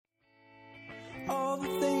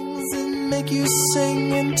things that make you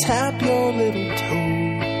sing and tap your little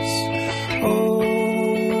toes.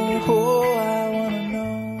 Oh, I wanna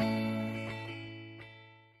know.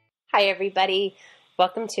 Hi, everybody.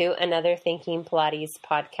 Welcome to another Thinking Pilates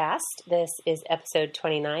podcast. This is episode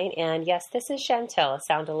 29, and yes, this is Chantel. I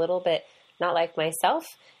sound a little bit not like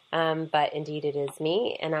myself, but indeed it is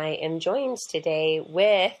me, and I am joined today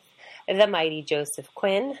with the mighty Joseph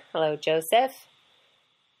Quinn. Hello, Joseph.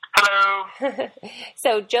 Hello.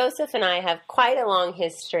 So Joseph and I have quite a long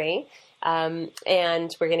history,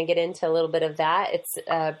 and we're going to get into a little bit of that. It's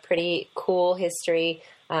a pretty cool history,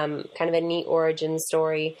 kind of a neat origin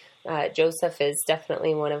story. Joseph is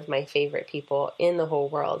definitely one of my favorite people in the whole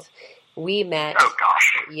world. We met. Oh,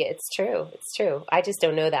 gosh. Yeah, it's true. It's true. I just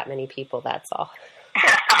don't know that many people. That's all.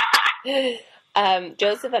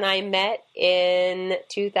 Joseph and I met in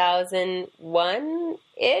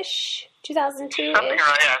 2001-ish, 2002-ish. Something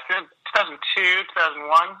right, yeah. 2002,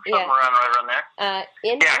 2001, something around there.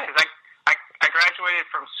 Because I graduated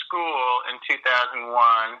from school in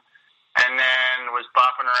 2001 and then was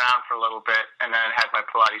bopping around for a little bit and then had my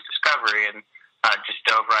Pilates Discovery and just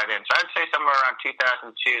dove right in. So I'd say somewhere around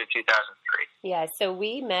 2002 to 2003. Yeah, so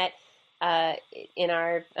we met in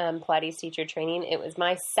our Pilates teacher training. It was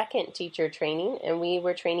my second teacher training, and we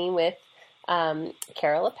were training with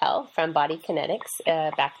Carol Appel from Body Kinetics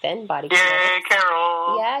back then. Yay,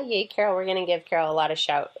 Carol! Yeah, yay, Carol. We're going to give Carol a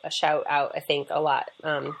shout out, I think, a lot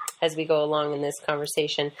as we go along in this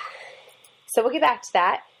conversation. So we'll get back to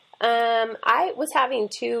that. I was having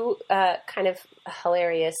two kind of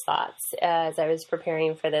hilarious thoughts as I was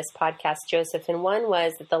preparing for this podcast, Joseph, and one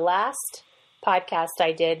was that the last podcast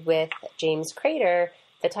I did with James Crater,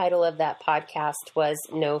 the title of that podcast was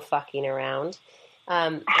No Fucking Around.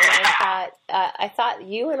 And I thought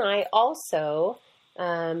you and I also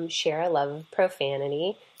share a love of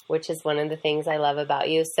profanity, which is one of the things I love about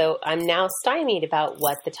you. So I'm now stymied about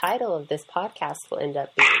what the title of this podcast will end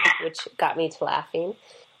up being, which got me to laughing.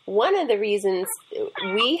 One of the reasons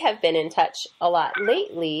we have been in touch a lot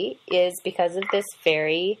lately is because of this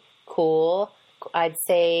very cool, I'd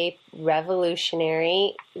say,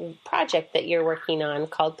 revolutionary project that you're working on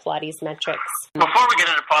called Pilates Metrics. Before we get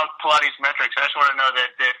into Pilates Metrics, I just want to know that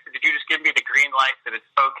did you just give me the green light that it's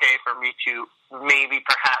okay for me to maybe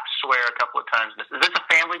perhaps swear a couple of times? Is this a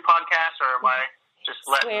family podcast, or am I just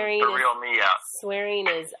letting the real me out? Swearing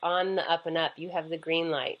is on the up and up. You have the green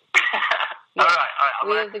light. Yeah. All right.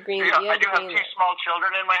 We have the green. I do have two small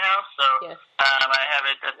children in my house, so I have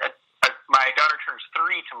it. My daughter turns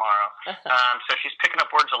 3 tomorrow, so she's picking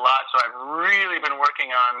up words a lot. So I've really been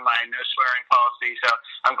working on my no swearing policy. So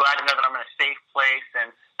I'm glad to know that I'm in a safe place,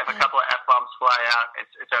 and if a couple of F-bombs fly out,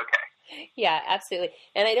 it's okay. Yeah, absolutely.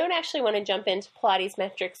 And I don't actually want to jump into Pilates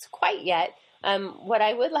Metrics quite yet. What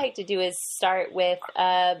I would like to do is start with,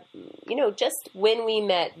 just when we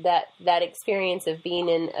met, that experience of being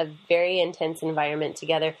in a very intense environment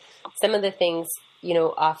together. Some of the things,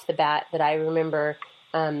 off the bat that I remember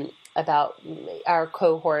about our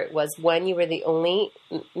cohort was, one, you were the only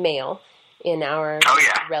male in our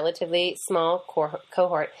relatively small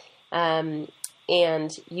cohort. And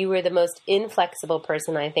you were the most inflexible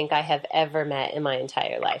person I think I have ever met in my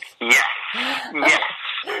entire life. Yes. Yes.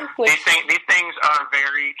 These things are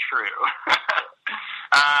very true.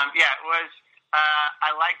 It was,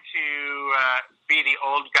 I like to be the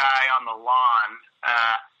old guy on the lawn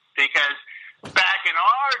because back in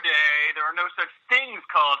our day, there were no such things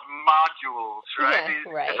called modules, right?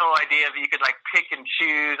 Right. This whole idea that you could pick and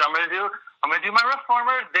choose. I'm gonna do my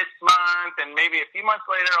reformer this month, and maybe a few months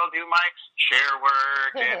later I'll do my chair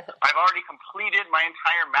work. And I've already completed my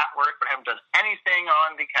entire mat work, but I haven't done anything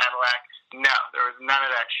on the Cadillac. No, there was none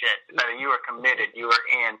of that shit. You were committed. You were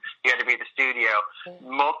in. You had to be at the studio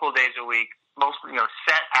multiple days a week. Most,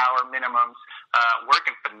 set hour minimums,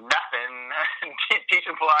 working for nothing,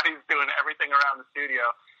 teaching Pilates, doing everything around the studio.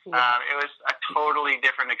 Yeah. It was a totally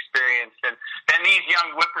different experience than these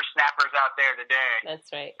young whippersnappers out there today.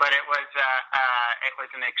 That's right. But it was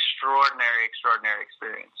an extraordinary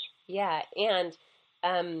experience. Yeah, and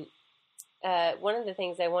one of the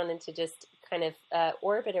things I wanted to just kind of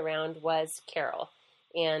orbit around was Carol,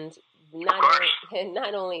 and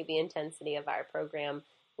not only the intensity of our program,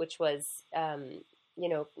 which was,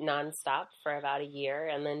 nonstop for about a year,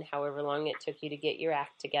 and then however long it took you to get your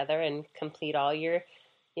act together and complete all your,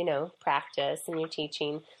 practice and your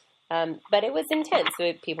teaching. But it was intense.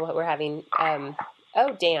 People were having, oh,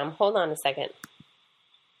 damn, hold on a second.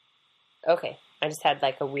 Okay, I just had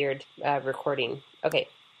a weird recording. Okay,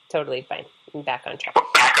 totally fine. I'm back on track.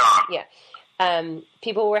 Back on. Yeah.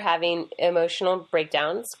 People were having emotional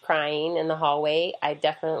breakdowns, crying in the hallway. I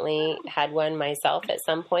definitely had one myself at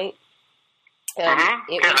some point. Those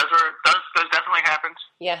definitely happens.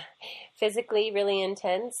 Yeah, physically really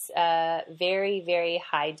intense, very, very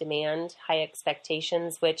high demand, high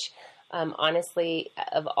expectations, which honestly,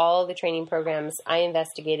 of all the training programs I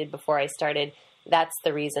investigated before I started, that's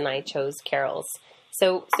the reason I chose Carol's.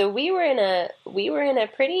 So we were in a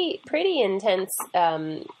pretty intense,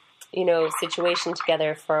 situation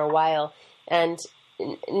together for a while. And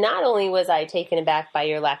not only was I taken aback by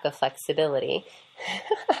your lack of flexibility,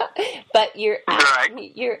 but your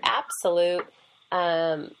absolute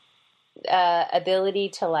ability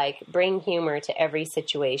to like bring humor to every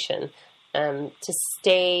situation, to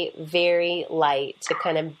stay very light, to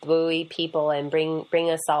kind of buoy people and bring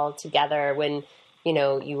us all together when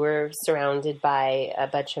you were surrounded by a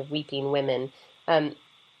bunch of weeping women.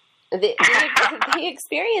 The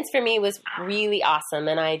experience for me was really awesome,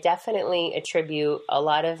 and I definitely attribute a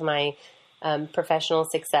lot of my professional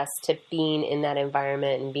success to being in that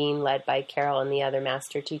environment and being led by Carol and the other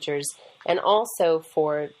master teachers, and also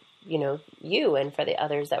for you and for the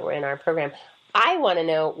others that were in our program. I want to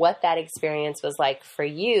know what that experience was like for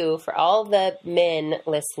you, for all the men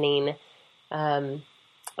listening. I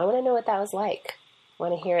want to know what that was like. I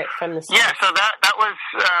want to hear it from the start. Yeah, so that was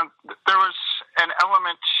there was an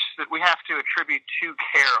element that we have to attribute to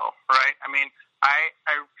Carol, right? I mean, I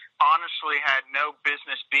honestly had no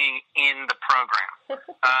business being in the program.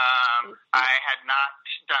 I had not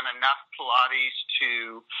done enough Pilates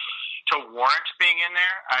to warrant being in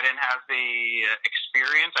there. I didn't have the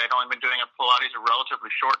experience. I'd only been doing Pilates a relatively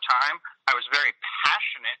short time. I was very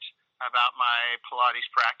passionate about my Pilates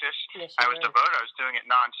practice. Yes, I was devoted. I was doing it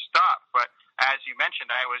nonstop. But as you mentioned,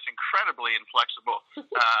 I was incredibly inflexible.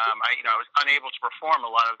 I was unable to perform a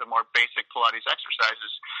lot of the more basic Pilates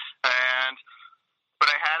exercises, but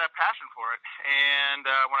I had a passion for it. And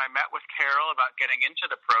when I met with Carol about getting into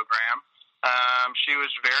the program, she was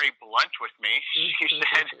very blunt with me. She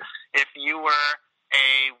said, if you were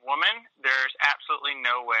a woman, there's absolutely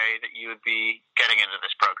no way that you would be getting into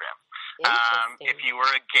this program. If you were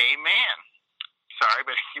a gay man, sorry,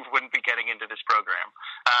 but you wouldn't be getting into this program.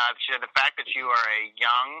 She said the fact that you are a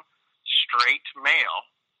young, straight male,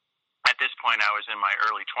 at this point I was in my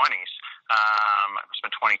early 20s, I must have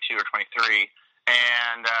been 22 or 23,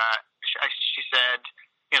 and she said,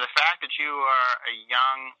 the fact that you are a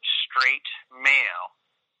young, straight male,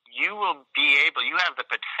 you have the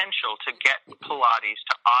potential to get Pilates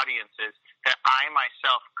to audiences that I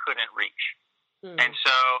myself couldn't reach. And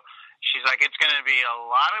so she's like, it's going to be a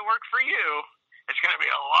lot of work for you. It's going to be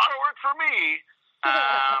a lot of work for me.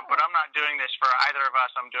 But I'm not doing this for either of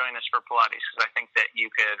us. I'm doing this for Pilates because I think that you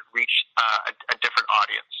could reach a different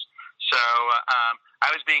audience. So I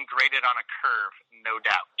was being graded on a curve, no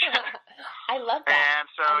doubt. I love that. And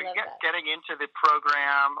so getting into the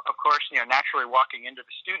program, of course, naturally walking into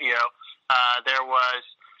the studio, there was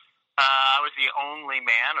I was the only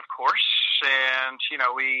man, of course, and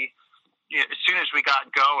as soon as we got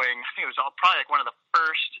going, I think it was probably like one of the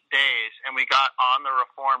first days, and we got on the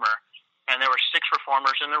reformer, and there were 6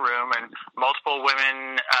 reformers in the room, and multiple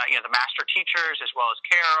women, the master teachers as well as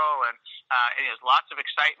Carol, and it was lots of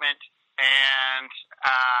excitement, and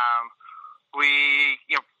we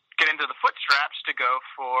get into the foot straps to go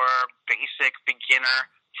for basic beginner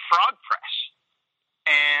frog press,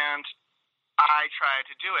 and I tried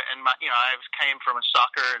to do it, and I came from a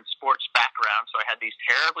soccer and sports background, so I had these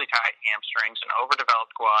terribly tight hamstrings and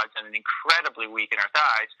overdeveloped quads and an incredibly weak inner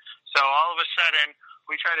thighs. So all of a sudden,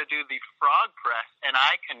 we try to do the frog press, and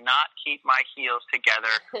I cannot keep my heels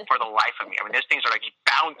together for the life of me. I mean, these things are like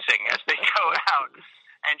bouncing as they go out.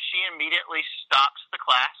 And she immediately stops the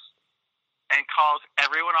class and calls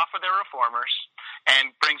everyone off of their reformers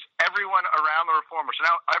and brings everyone around the reformer. So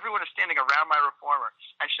now everyone is standing around my reformer.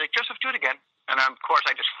 And she's like, Joseph, do it again. And of course,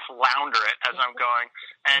 I just flounder it as I'm going.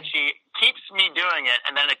 And she keeps me doing it.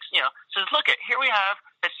 And then, says, look, here we have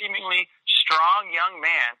a seemingly strong young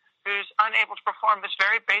man who's unable to perform this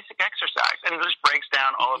very basic exercise. And it just breaks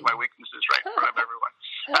down all of my weaknesses right in front of everyone.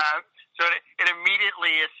 So it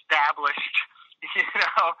immediately established,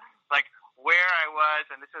 like where I was,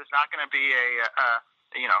 and this is not going to be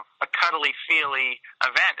a cuddly, feely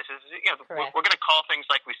event. This is, we're going to call things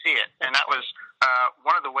like we see it. And that was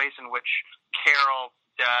one of the ways in which Carol,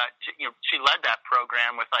 she led that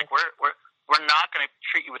program with like, we're not going to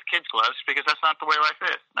treat you with kids' gloves because that's not the way life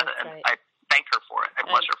is. And I thank her for it. I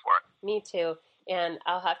bless her for it. Me too. And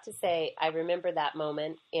I'll have to say, I remember that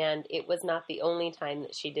moment, and it was not the only time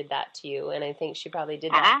that she did that to you. And I think she probably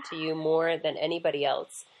did that to you more than anybody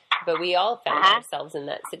else. but we all found ourselves in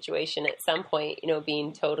that situation at some point,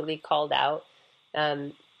 being totally called out.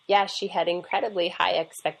 Yeah, she had incredibly high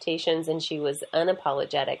expectations, and she was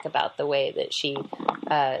unapologetic about the way that she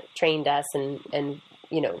trained us and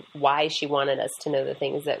why she wanted us to know the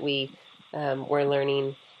things that we were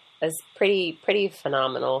learning. It was pretty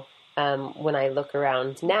phenomenal. When I look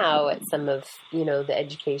around now at some of, the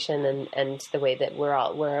education and the way that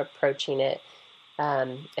we're approaching it,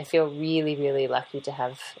 I feel really, really lucky to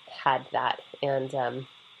have had that. And,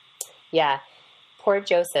 poor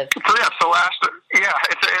Joseph. We're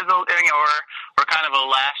kind of a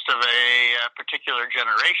last of a particular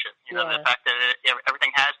generation. The fact that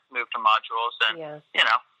everything has moved to modules, and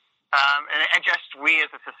and just we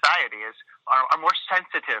as a society are more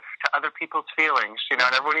sensitive to other people's feelings. And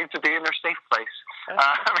everyone needs to be in their safe place.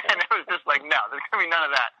 And it was just like, no, there's gonna be none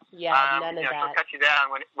of that. Yeah, none of that. She'll cut you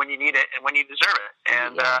down when you need it and when you deserve it.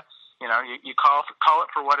 And you call it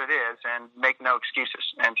for what it is and make no excuses.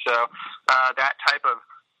 And so that type of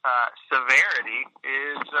severity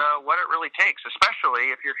is what it really takes, especially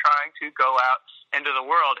if you're trying to go out into the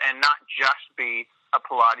world and not just be a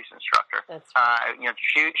Pilates instructor. That's right.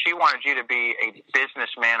 She wanted you to be a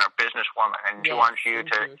businessman or businesswoman, and she wanted you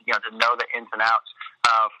to to know the ins and outs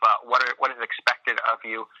of what is expected of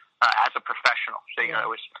you as a professional. So it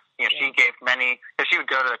was she gave many. She would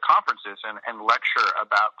go to the conferences and lecture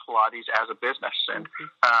about Pilates as a business, and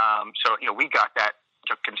so we got that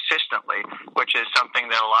consistently, which is something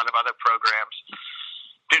that a lot of other programs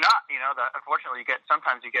do not. Unfortunately,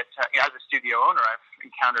 sometimes you get as a studio owner, I've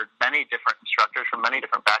encountered many different instructors from many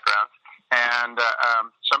different backgrounds, and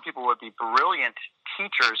some people would be brilliant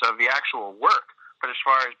teachers of the actual work, but as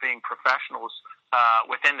far as being professionals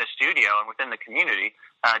within the studio and within the community,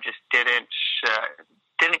 just didn't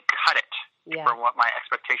cut it for what my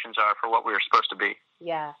expectations are for what we were supposed to be.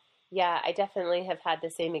 Yeah, I definitely have had the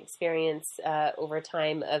same experience over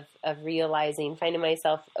time of finding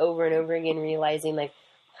myself over and over again realizing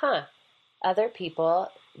other people,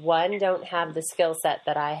 one, don't have the skill set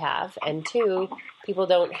that I have, and two, people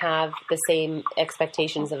don't have the same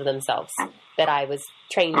expectations of themselves that I was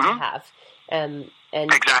trained to have. And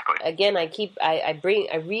exactly. Again, I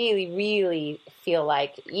really, really feel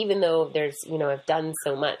like even though there's, I've done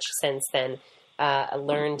so much since then, I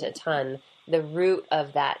learned a ton. The root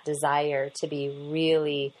of that desire to be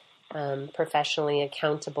really professionally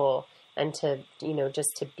accountable and to,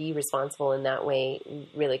 just to be responsible in that way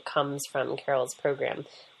really comes from Carol's program.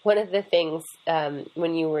 One of the things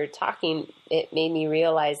when you were talking, it made me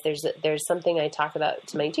realize there's something I talk about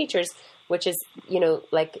to my teachers, which is,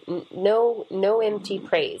 no empty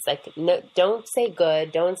praise. No, don't say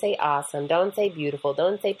good, don't say awesome, don't say beautiful,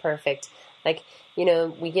 don't say perfect.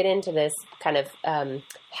 We get into this kind of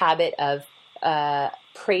habit of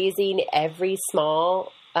praising every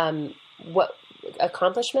small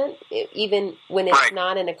accomplishment, even when it's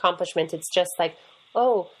not an accomplishment. It's just like,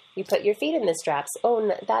 oh, you put your feet in the straps. Oh,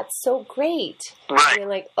 that's so great. Right. And you're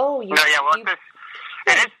like, oh, you. No, yeah. Well,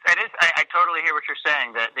 it is. I totally hear what you're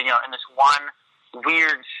saying. That in this one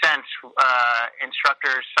weird sense,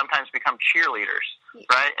 instructors sometimes become cheerleaders,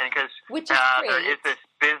 right? And because there is this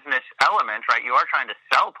business element, right? You are trying to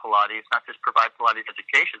sell Pilates, not just provide Pilates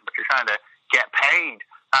education, but you're trying to get paid.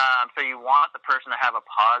 So you want the person to have a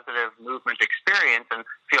positive movement experience and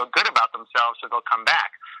feel good about themselves, so they'll come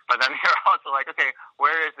back. But then you're also like, okay,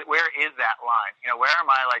 where is that line? Where am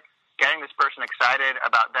I getting this person excited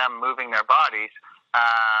about them moving their bodies?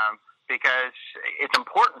 Because it's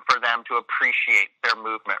important for them to appreciate their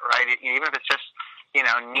movement, right? Even if it's just,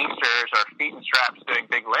 knee stirs or feet in straps doing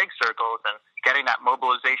big leg circles and getting that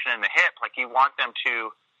mobilization in the hip, you want them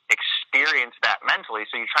to experience that mentally.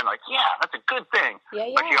 So you're trying to that's a good thing.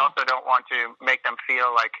 Yeah. But you also don't want to make them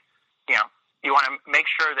feel like, you want to make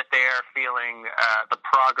sure that they are feeling the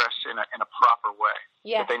progress in a proper way.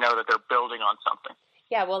 Yeah. That they know that they're building on something.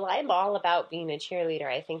 Yeah, well, I'm all about being a cheerleader.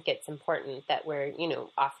 I think it's important that we're,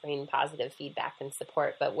 offering positive feedback and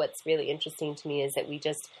support. But what's really interesting to me is that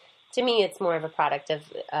to me, it's more of a product of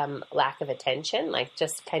lack of attention,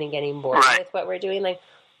 just kind of getting bored with what we're doing.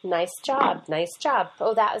 Nice job.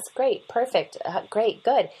 Oh, that was great. Perfect. Great.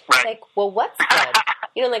 Good. Right. Well, what's good?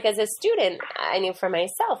 As a student, I knew for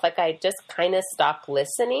myself, I just kind of stopped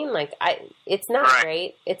listening. It's not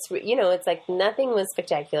great. It's, it's nothing was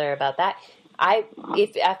spectacular about that.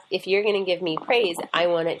 If you're going to give me praise, I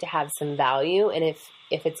want it to have some value. And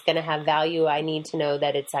if it's going to have value, I need to know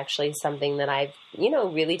that it's actually something that I've,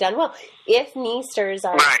 really done well. If knee stirs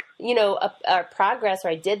are, our progress,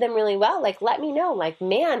 or I did them really well, like, let me know. Like,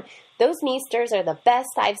 man, those knee stirs are the best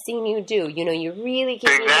I've seen you do. You're really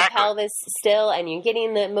keeping the pelvis still, and you're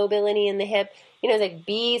getting the mobility in the hip. Like,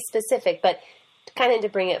 be specific. But kind of to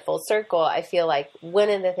bring it full circle, I feel like one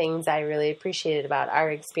of the things I really appreciated about our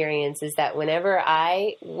experience is that whenever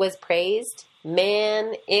I was praised,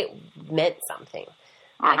 man, it meant something.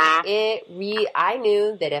 Like, I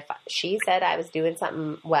knew that if she said I was doing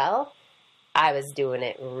something well, I was doing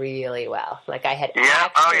it really well. Like, I had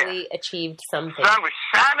actually achieved something. Sun was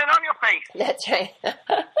shining on your face. That's right.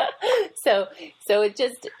 So it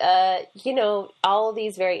just, all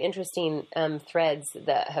these very interesting threads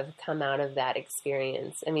that have come out of that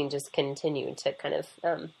experience. I mean, just continue to kind of,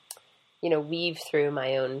 weave through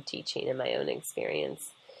my own teaching and my own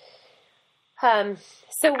experience.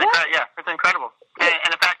 It's incredible.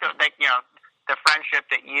 And the fact that, the friendship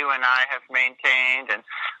that you and I have maintained, and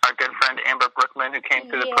our good friend Amber Brookman, who came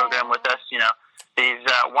through the program with us, these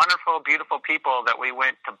wonderful, beautiful people that we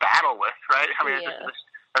went to battle with, right? I mean, it's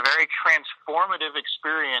a very transformative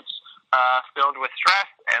experience filled with stress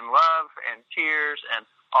and love and tears and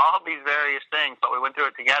all these various things, but we went through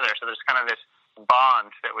it together. So there's kind of this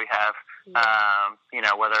bond that we have,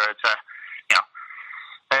 whether it's a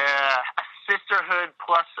sisterhood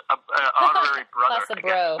plus an honorary brother. Plus a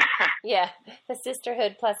bro. Yeah, a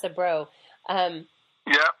sisterhood plus a bro. And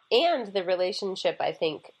the relationship, I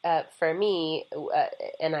think, for me,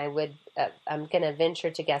 and I'm going to venture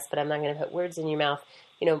to guess, but I'm not going to put words in your mouth.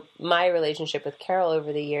 My relationship with Carol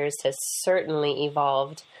over the years has certainly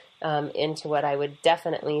evolved into what I would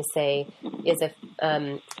definitely say is a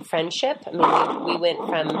friendship. I mean, we went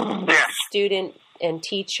from student and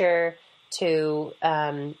teacher to,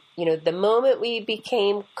 the moment we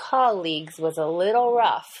became colleagues was a little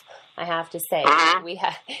rough, I have to say.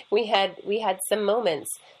 We had some moments,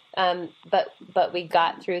 but we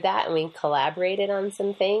got through that, and we collaborated on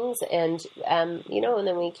some things, and and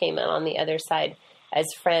then we came out on the other side as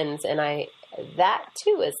friends, and that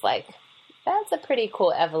too is like, that's a pretty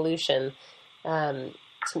cool evolution, to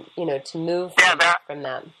move from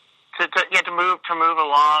that. To move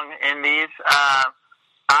along in these.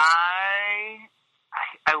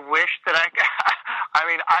 I wish that I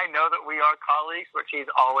mean, I know that we are colleagues, but she's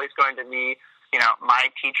always going to be, my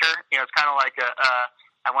teacher. It's kind of like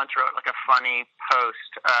I once wrote like a funny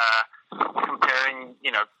post, comparing,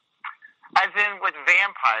 as in with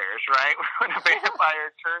vampires, right? When a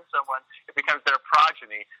vampire turns someone, it becomes their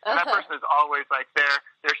progeny. And that person is always like their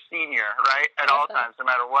senior, right? At all times, no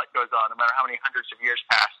matter what goes on, no matter how many hundreds of years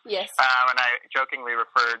pass. Yes. And I jokingly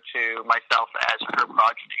referred to myself as her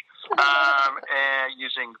progeny, and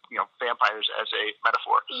using, vampires as a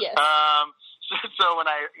metaphor. Yes. So when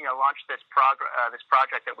I, launched this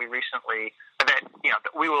project that we recently, that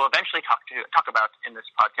we will eventually talk about in this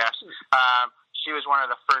podcast, she was one of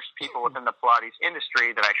the first people within the Pilates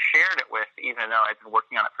industry that I shared it with, even though I'd been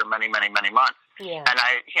working on it for many, many, many months. Yeah. And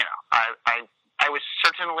I was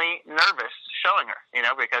certainly nervous showing her,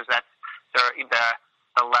 because that's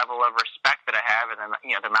the level of respect that I have, and then,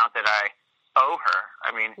 the amount that I owe her.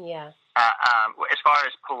 I mean, as far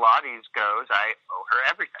as Pilates goes, I owe her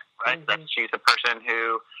everything, right? That she's a person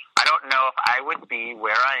who, I don't know if I would be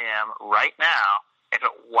where I am right now if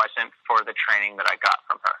it wasn't for the training that I got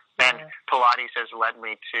from her. And Pilates has led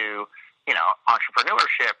me to,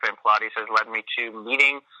 entrepreneurship, and Pilates has led me to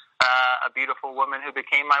meeting a beautiful woman who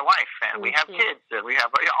became my wife, and we have kids, and we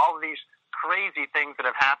have all of these crazy things that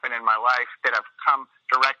have happened in my life that have come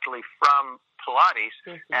directly from Pilates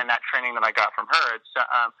and that training that I got from her. It's,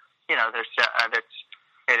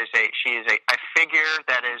 she is a figure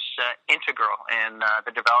that is integral in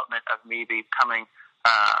the development of me becoming,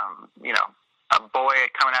 a boy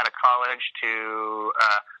coming out of college to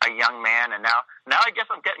a young man, and now I guess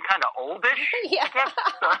I'm getting kind of oldish. Yeah.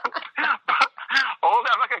 Old.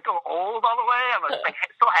 I'm not going to go old all the way. I'm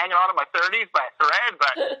still hanging on to my 30s by a thread,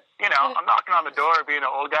 but I'm knocking on the door of being an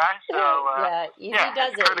old guy. So easy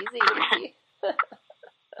does it. Easy.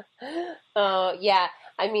 Oh yeah.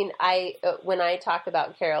 I mean, when I talk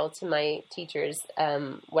about Carol to my teachers,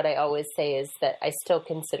 what I always say is that I still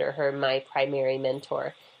consider her my primary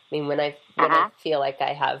mentor. I mean, when I feel like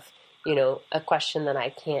I have, a question that I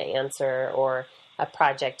can't answer or a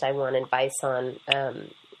project I want advice on,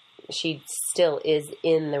 she still is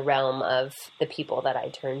in the realm of the people that I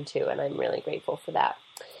turn to, and I'm really grateful for that.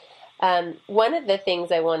 One of the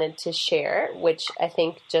things I wanted to share, which I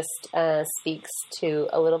think just speaks to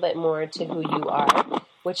a little bit more to who you are,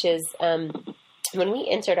 which is when we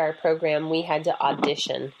entered our program, we had to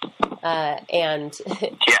audition, and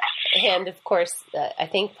and of course, I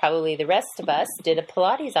think probably the rest of us did a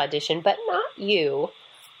Pilates audition, but not you.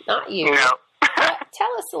 not you. No.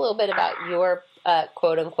 Tell us a little bit about your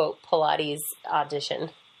quote-unquote Pilates audition.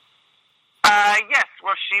 Yes.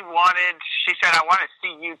 Well, she said, I want to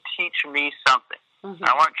see you teach me something. Mm-hmm.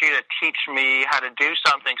 I want you to teach me how to do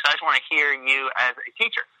something, so I just want to hear you as a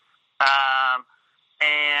teacher.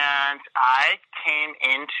 And I came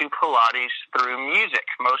into Pilates through music.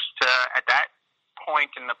 Most, at that point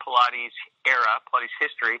in the Pilates era, Pilates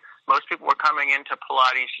history, most people were coming into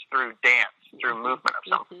Pilates through dance, through movement of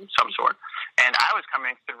some sort. And I was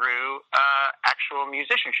coming through actual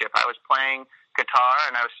musicianship. I was playing guitar,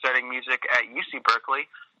 and I was studying music at UC Berkeley,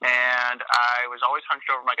 and I was always hunched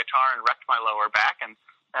over my guitar and wrecked my lower back, and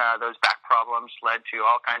those back problems led to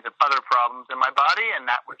all kinds of other problems in my body, and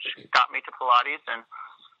that which got me to Pilates, and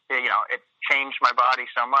it changed my body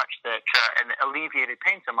so much that and alleviated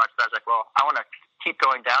pain so much that I was like, well, I want to keep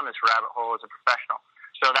going down this rabbit hole as a professional.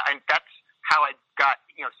 So that's how I got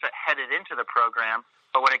headed into the program.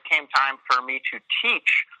 But when it came time for me to teach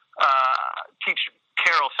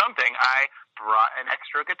Carol something, I brought an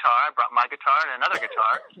extra guitar. I brought my guitar and another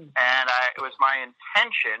guitar, and it was my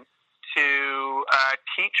intention to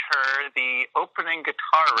teach her the opening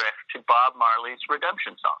guitar riff to Bob Marley's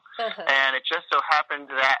Redemption Song. Uh-huh. And it just so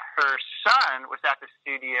happened that her son was at the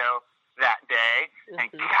studio that day,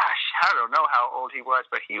 and gosh, I don't know how old he was,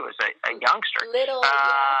 but he was a youngster. Little,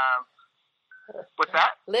 yeah. What's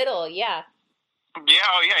that? Little, yeah.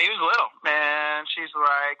 Yeah, he was little. And she's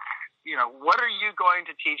like, what are you going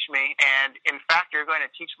to teach me? And in fact, you're going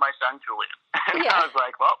to teach my son Julian. And I was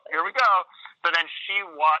like, well, here we go. So then she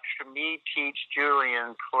watched me teach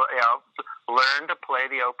Julian, learn to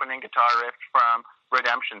play the opening guitar riff from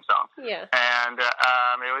Redemption Song. Yeah. And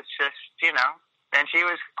it was just, and she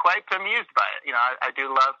was quite amused by it. I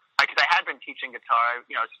do love, because I had been teaching guitar,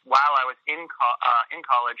 while I was in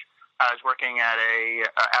college. I was working at a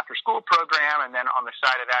after-school program, and then on the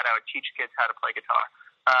side of that, I would teach kids how to play guitar.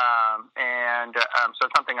 So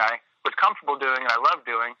it's something I was comfortable doing and I loved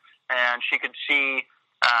doing, and she could see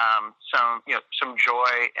some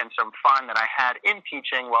joy and some fun that I had in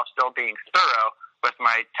teaching while still being thorough with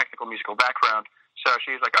my technical musical background. So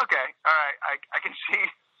she's like, okay, all right, I can see,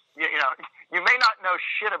 you may not know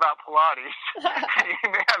shit about Pilates, and you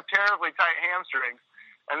may have terribly tight hamstrings,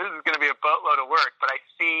 and this is going to be a boatload of work, but I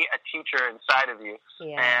see a teacher inside of you.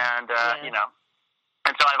 Yeah. And,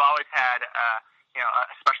 and so I've always had,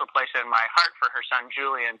 a special place in my heart for her son,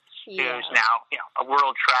 Julian, who's now, a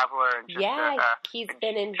world traveler and just he's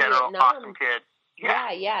been in general Vietnam. Awesome kid.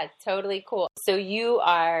 Yeah, totally cool. So you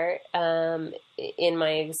are, in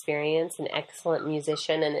my experience, an excellent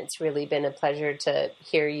musician, and it's really been a pleasure to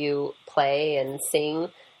hear you play and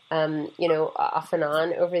sing, off and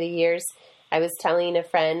on over the years. I was telling a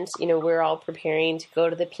friend, we're all preparing to go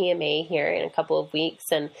to the PMA here in a couple of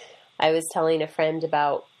weeks, and I was telling a friend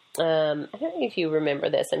about, I don't know if you remember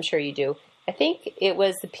this, I'm sure you do. I think it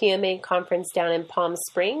was the PMA conference down in Palm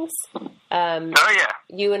Springs.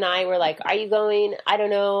 You and I were like, are you going? I don't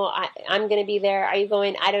know. I'm going to be there. Are you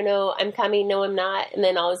going? I don't know. I'm coming. No, I'm not. And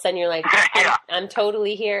then all of a sudden you're like, I'm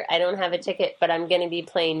totally here. I don't have a ticket, but I'm going to be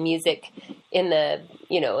playing music in the,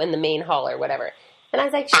 in the main hall or whatever. And I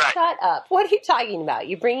was like, shut up. What are you talking about?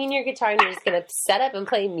 You're bringing your guitar and you're just going to set up and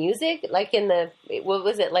play music? Like in what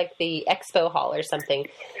was it, like the expo hall or something?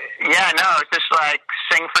 Yeah, no, it's just like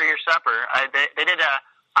sing for your supper. They did a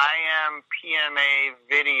I Am PMA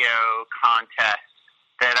video contest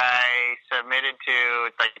that I submitted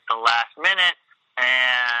to like the last minute.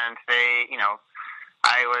 And they,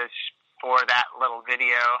 I was for that little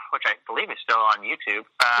video, which I believe is still on YouTube.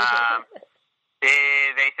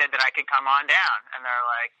 They said that I could come on down, and they're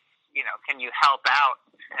like, can you help out?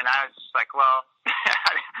 And I was just like, well,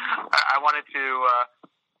 I wanted to,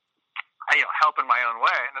 help in my own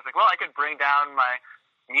way. And I was like, well, I could bring down my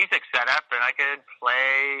music setup, and I could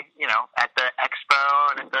play, at the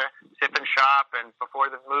expo and at the sip and shop and before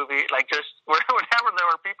the movie, like just whenever there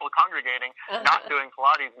were people congregating, not doing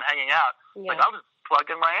Pilates and hanging out. Yeah. Like I'll just plug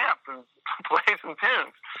in my amp and play some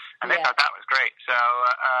tunes, and they thought that was great. So.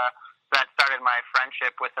 That started my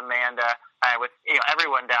friendship with Amanda, with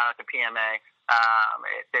everyone down at the PMA.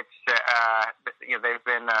 They've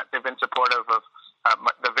been supportive of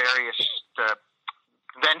the various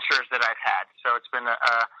ventures that I've had. So it's been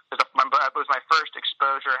it was my first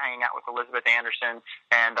exposure hanging out with Elizabeth Anderson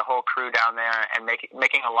and the whole crew down there, and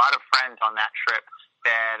making a lot of friends on that trip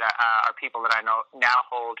that are people that I know now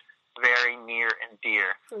hold very near and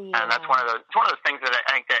dear. Yeah. And that's one of those things that I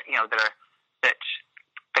think that that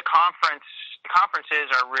the conferences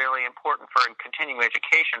are really important for continuing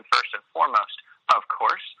education first and foremost, of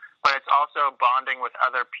course, but it's also bonding with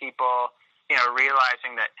other people,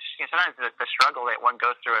 realizing that sometimes the struggle that one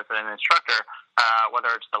goes through as an instructor,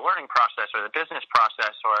 whether it's the learning process or the business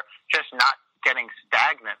process or just not getting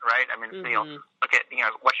stagnant, right? I mean, look at,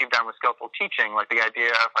 what you've done with skillful teaching, like the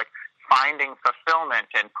idea of like finding fulfillment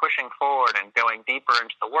and pushing forward and going deeper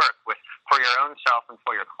into the work for your own self and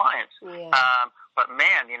for your clients. Yeah. But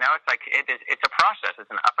man, it's like it's a process.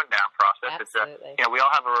 It's an up and down process. Absolutely. It's we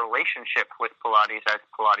all have a relationship with Pilates as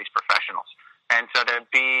Pilates professionals, and so to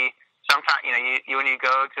be sometimes you when you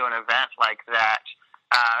go to an event like that,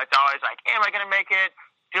 it's always like, hey, am I going to make it?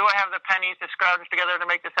 Do I have the pennies to scrounge together to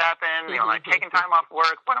make this happen? Like taking time off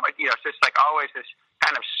work. What am I? It's just like always this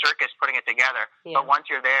kind of circus putting it together. Yeah. But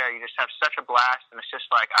once you're there, you just have such a blast, and it's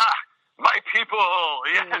just like my people.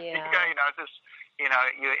 Yes, it's just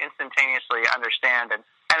you instantaneously understand and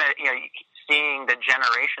seeing the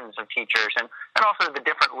generations of teachers and also the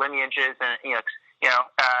different lineages and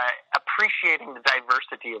appreciating the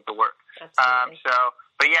diversity of the work. Absolutely.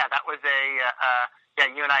 But yeah, that was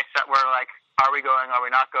you and I were like, are we going? Are we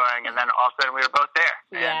not going? And then all of a sudden we were both there.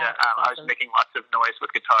 Yeah, and I was making lots of noise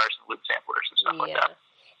with guitars and loop samplers and stuff like that.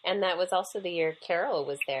 And that was also the year Carol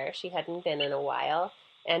was there. She hadn't been in a while.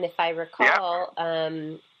 And if I recall,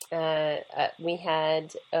 we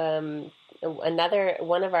had another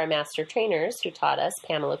one of our master trainers who taught us,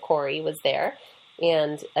 Pamela Corey, was there.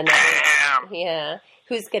 And another,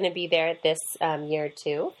 who's going to be there this year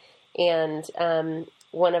too. And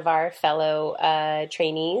one of our fellow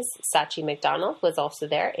trainees, Sachi McDonald, was also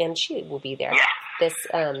there, and she will be there this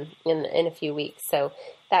in a few weeks. So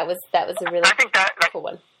that was a really cool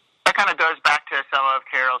one. That kind of goes back to some of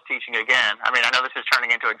Carol's teaching again. I mean, I know this is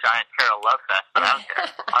turning into a giant Carol love fest, but I don't care.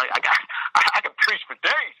 I can preach for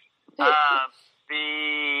days.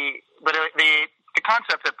 The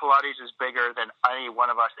concept that Pilates is bigger than any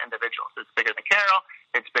one of us individuals. It's bigger than Carol.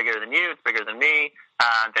 It's bigger than you. It's bigger than me.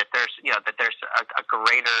 That there's a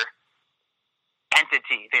greater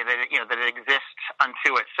entity that it exists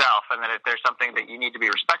unto itself, and that there's something that you need to be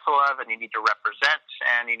respectful of, and you need to represent,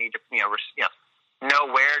 and you need to know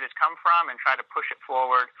where it has come from and try to push it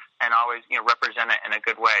forward and always represent it in a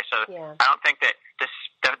good way. So I don't think that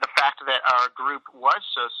the fact that our group was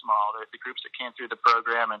so small, the groups that came through the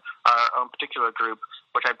program and our own particular group,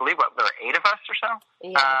 which I believe there are 8 of us or so.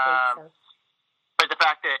 Yeah, I think so. But the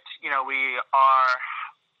fact that we are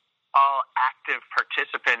all active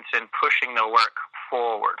participants in pushing the work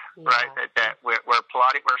forward, right? That we're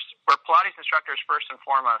Pilates instructors first and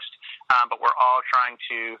foremost, but we're all trying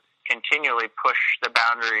to continually push the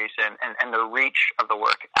boundaries and the reach of the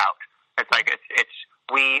work out. It's like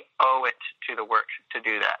we owe it to the work to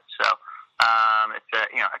do that. So it's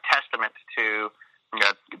a testament to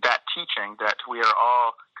that teaching that we are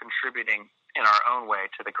all contributing in our own way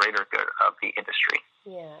to the greater good of the industry.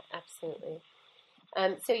 Yeah, absolutely.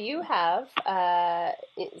 So you have,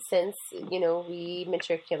 since, we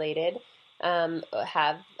matriculated,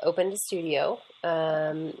 have opened a studio.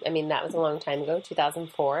 I mean, that was a long time ago,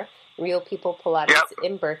 2004. Real People Pilates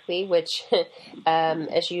in Berkeley, which,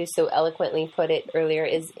 as you so eloquently put it earlier,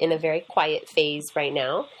 is in a very quiet phase right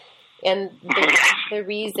now. And the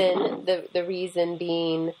reason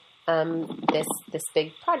being this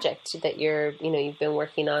big project that you've been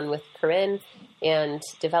working on with Corinne and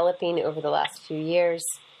developing over the last few years.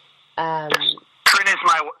 Corinne is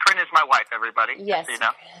my wife, everybody. Yes.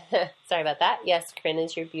 Sorry about that. Yes, Corinne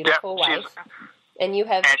is your beautiful wife. And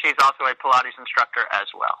she's also a Pilates instructor as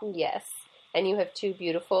well. Yes. And you have 2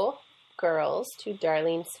 beautiful girls, 2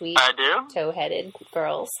 darling, sweet, toe-headed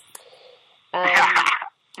girls.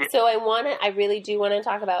 So I really do want to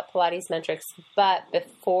talk about Pilates metrics, but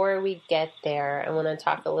before we get there, I want to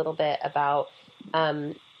talk a little bit about,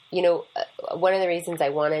 one of the reasons I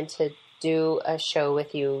wanted to do a show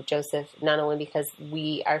with you, Joseph, not only because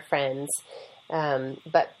we are friends,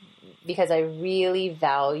 but because I really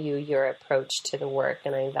value your approach to the work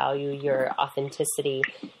and I value your authenticity.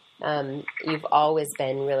 You've always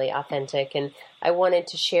been really authentic, and I wanted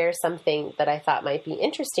to share something that I thought might be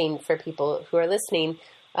interesting for people who are listening,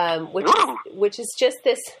 which is just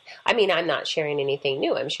this. I mean, I'm not sharing anything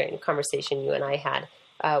new. I'm sharing a conversation you and I had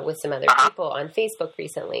with some other people on Facebook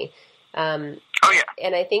recently. And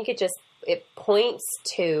I think it points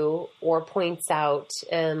to or points out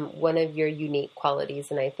one of your unique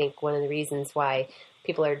qualities, and I think one of the reasons why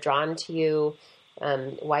people are drawn to you,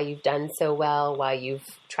 why you've done so well, why you've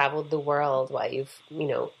traveled the world, why you've,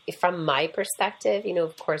 from my perspective,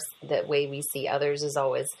 of course, the way we see others is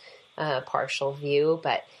always a partial view,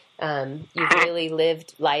 but you've really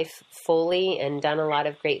lived life fully and done a lot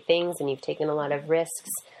of great things, and you've taken a lot of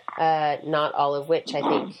risks, not all of which I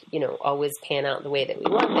think, always pan out the way that we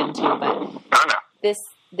want them to, but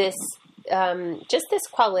this just this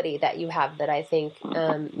quality that you have that I think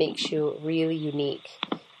makes you really unique.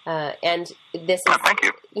 And this is, thank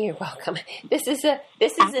you. You're welcome. This is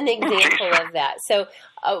an example of that. So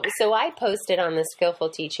I posted on the Skillful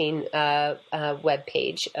Teaching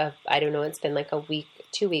webpage of, I don't know, it's been like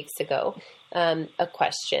 2 weeks ago, a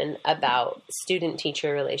question about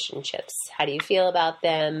student-teacher relationships. How do you feel about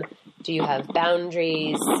them? Do you have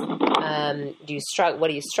boundaries? What do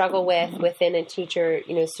you struggle with within a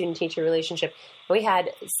student-teacher relationship? We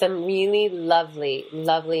had some really lovely,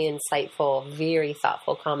 insightful, very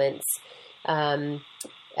thoughtful comments. Not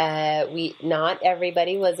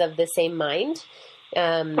everybody was of the same mind.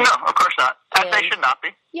 No, of course not. They should not be.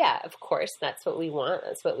 Yeah, of course. That's what we want.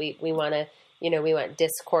 That's what we want to, we want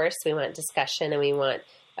discourse, we want discussion, and we want,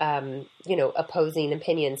 opposing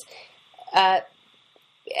opinions.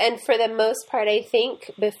 And for the most part, I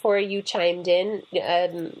think before you chimed in,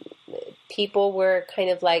 people were kind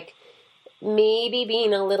of like maybe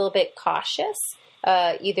being a little bit cautious,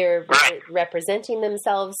 either representing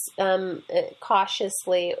themselves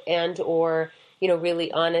cautiously and or,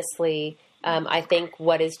 really honestly. I think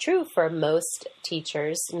what is true for most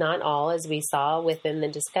teachers, not all, as we saw within the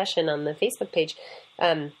discussion on the Facebook page,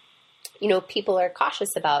 people are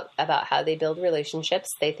cautious about how they build relationships.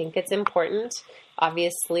 They think it's important,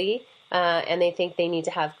 obviously, and they think they need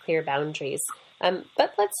to have clear boundaries.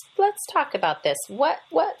 But let's talk about this.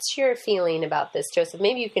 What's your feeling about this, Joseph?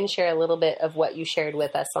 Maybe you can share a little bit of what you shared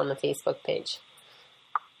with us on the Facebook page.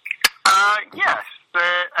 Yes.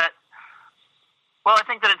 Well, I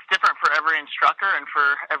think that it's different for every instructor and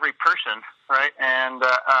for every person, right? And,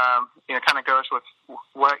 it kind of goes with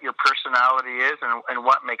what your personality is and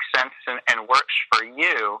what makes sense and works for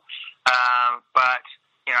you. But,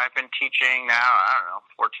 I've been teaching now,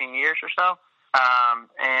 14 years or so.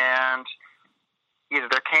 And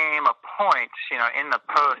there came a point, in the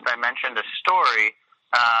post I mentioned a story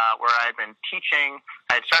where I'd been teaching.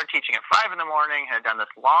 I had started teaching at 5 a.m, had done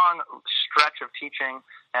this long stretch of teaching,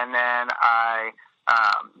 and then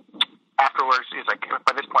afterwards, it was like,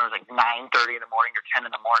 by this point, it was like 9:30 in the morning or 10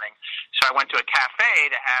 in the morning. So I went to a cafe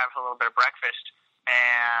to have a little bit of breakfast,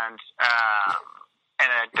 and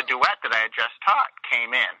the duet that I had just taught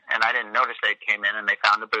came in, and I didn't notice they came in, and they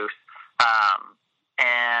found the booth.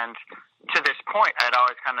 And to this point, I had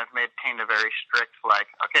always kind of maintained a very strict,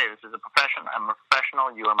 okay, this is a profession. I'm a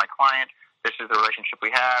professional. You are my client. This is the relationship we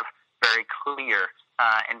have. Very clear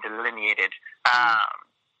and delineated.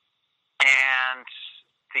 And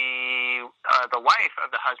the wife of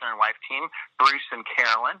the husband and wife team, Bruce and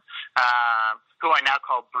Carolyn, who I now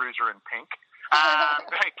call Bruiser and Pink,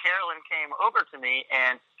 Carolyn came over to me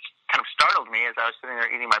and kind of startled me as I was sitting there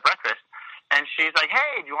eating my breakfast. And she's like,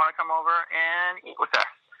 "Hey, do you want to come over and eat with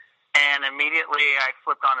us?" And immediately I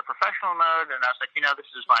flipped on to professional mode, and I was like,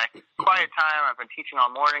 this is my quiet time. I've been teaching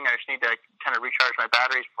all morning. I just need to kind of recharge my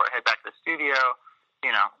batteries before I head back to the studio.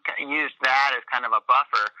 Use that as kind of a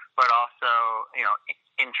buffer, but also,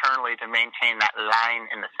 internally to maintain that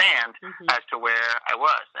line in the sand as to where I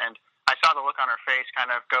was. And I saw the look on her face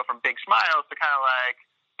kind of go from big smiles to kind of like,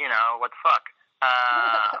 what the fuck?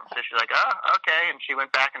 So she's like, "Oh, okay." And she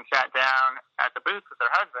went back and sat down at the booth with her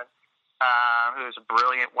husband, who is a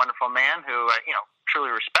brilliant, wonderful man who I, truly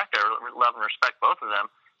respect. I love and respect both of them.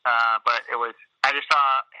 But I just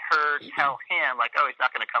saw her tell him, like, "Oh, he's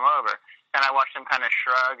not going to come over." And I watched him kind of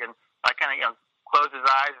shrug and kind of, close his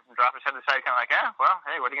eyes and drop his head to the side, kind of like, well,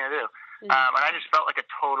 hey, what are you going to do? And I just felt like a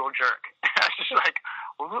total jerk. I was just like,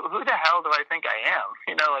 who the hell do I think I am?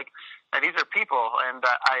 These are people, and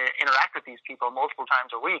I interact with these people multiple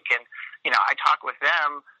times a week, and, I talk with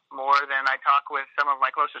them more than I talk with some of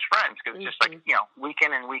my closest friends, because it's just like, week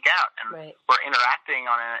in and week out, and we're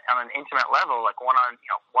interacting on an intimate level, like one-on-one,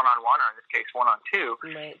 or in this case, one-on-two.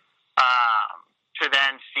 Right. To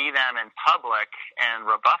then see them in public and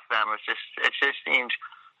rebuff them it just seemed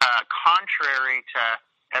contrary to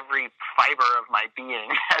every fiber of my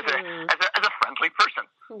being as a friendly person,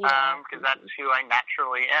 because that's who I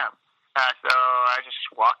naturally am. So I just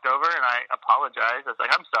walked over and I apologized. I was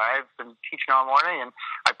like, "I'm sorry, I've been teaching all morning, and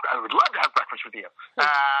I would love to have breakfast with you."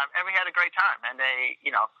 And we had a great time. And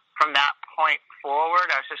from that point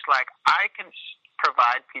forward, I was just like, I can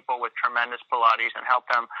provide people with tremendous Pilates and help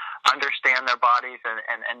them understand their bodies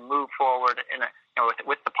and move forward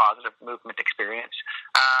with the positive movement experience.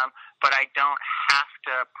 But I don't have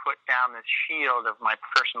to put down this shield of my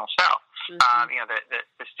personal self.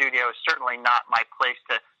 The studio is certainly not my place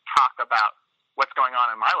to talk about what's going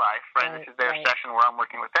on in my life, right? This is their session where I'm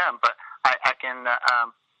working with them, but I can,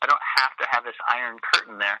 I don't have to have this iron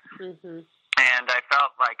curtain there. And I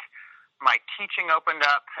felt like my teaching opened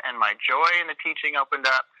up, and my joy in the teaching opened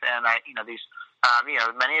up, and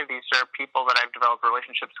many of these are people that I've developed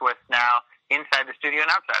relationships with now inside the studio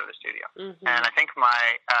and outside of the studio. Mm-hmm. And I think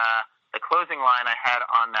the closing line I had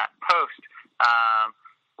on that post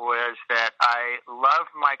was that I love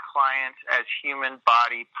my clients as human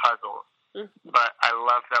body puzzles, but I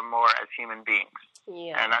love them more as human beings.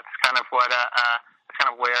 Yeah. And that's kind of what that's kind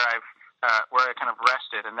of where I kind of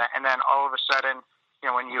rested. And then all of a sudden,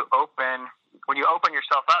 when you open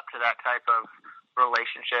yourself up to that type of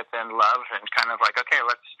relationship and love, and kind of like, okay,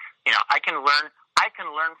 let's, I can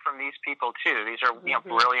learn from these people too. These are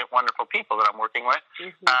brilliant, wonderful people that I'm working with.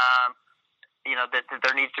 Mm-hmm. That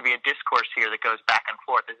there needs to be a discourse here that goes back and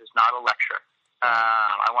forth. This is not a lecture.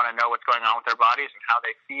 I want to know what's going on with their bodies and how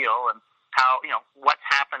they feel, and how, what's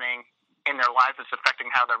happening in their lives that's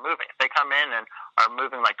affecting how they're moving. If they come in and are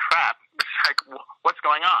moving like crap, it's like, what's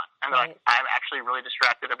going on? And they're like, I'm actually really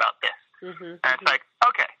distracted about this. Mm-hmm. And it's like,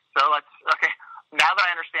 okay, now that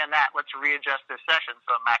I understand that, let's readjust this session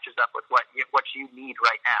so it matches up with what you need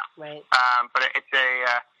right now. Right. But it's a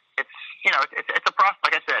process.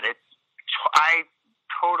 Like I said, I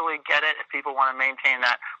totally get it if people want to maintain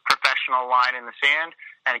that professional line in the sand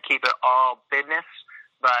and keep it all business.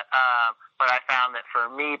 But I found that for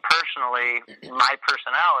me personally, my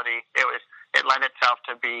personality, it lent itself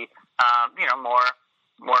to be more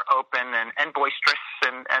open and boisterous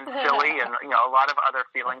and silly, and a lot of other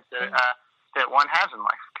feelings that one has in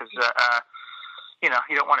life, because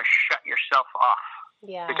you don't want to shut yourself off.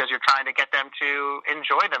 Yeah. Because you're trying to get them to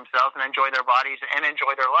enjoy themselves and enjoy their bodies and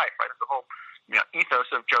enjoy their life, right? It's the whole ethos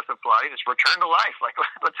of Joseph Pilates is return to life. Like,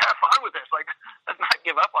 let's have fun with this. Like, let's not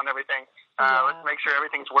give up on everything. Let's make sure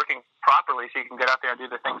everything's working properly so you can get out there and do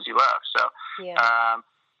the things you love. So,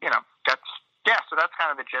 so that's kind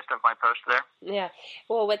of the gist of my post there. Yeah.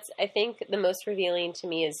 Well, what's, I think, the most revealing to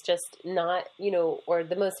me is just not, or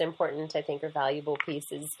the most important, I think, or valuable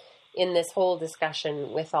pieces in this whole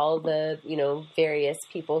discussion with all the, various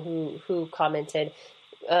people who commented,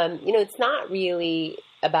 it's not really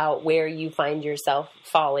about where you find yourself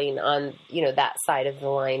falling on, that side of the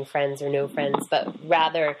line, friends or no friends, but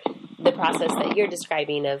rather the process that you're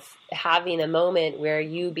describing of having a moment where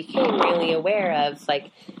you became really aware of, like,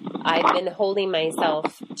 I've been holding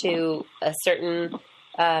myself to a certain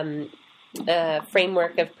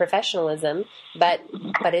framework of professionalism, but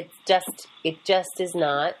it just is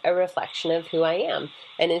not a reflection of who I am.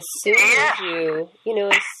 And as soon as you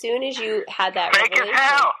had that revelation, fake as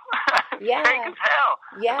hell. Fake as hell.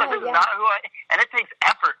 Yeah, this is not who I. And it takes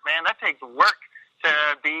effort, man. That takes work to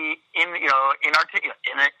be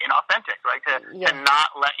inauthentic, right? To not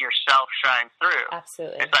let yourself shine through.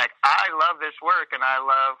 Absolutely. It's like, I love this work and I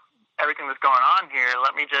love everything that's going on here.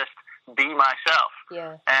 Let me just be myself.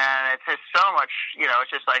 Yeah. And it's just so much,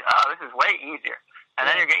 it's just like, oh, this is way easier. And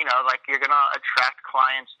then you're going to attract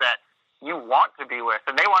clients that you want to be with,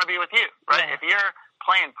 and they want to be with you, right? Yeah. If you're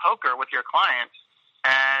playing poker with your clients,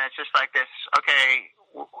 and it's just like this, okay,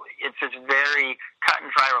 it's this very cut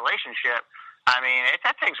and dry relationship. I mean,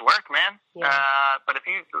 that takes work, man. Yeah. But if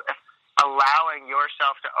allowing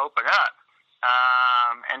yourself to open up,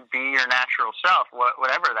 and be your natural self,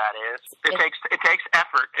 whatever that is, it takes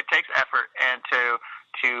effort. It takes effort, and to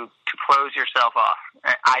close yourself off.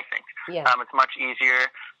 I think it's much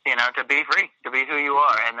easier, to be free, to be who you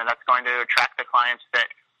are, and then that's going to attract the clients who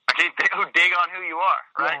dig on who you are,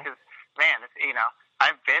 right? Because man,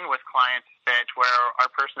 I've been with clients where our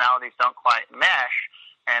personalities don't quite mesh,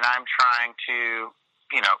 and I'm trying to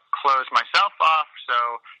close myself off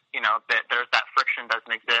so that there's that friction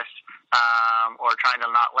doesn't exist, or trying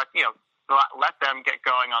to not let them get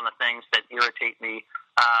going on the things that irritate me.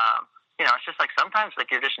 It's just like sometimes like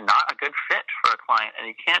you're just not a good fit for a client, and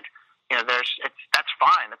you can't. That's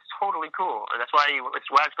fine. That's totally cool. That's why it's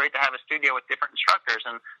great to have a studio with different instructors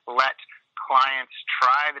and let clients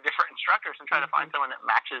try the different instructors and try to find someone that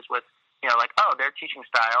matches with their teaching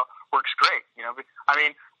style works great.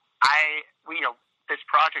 This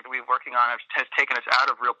project that we've been working on has taken us out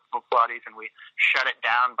of Real Pilates, and we shut it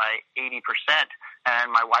down by 80%. And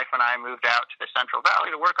my wife and I moved out to the Central Valley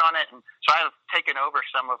to work on it. And so I've taken over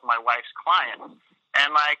some of my wife's clients.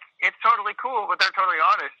 And it's totally cool, but they're totally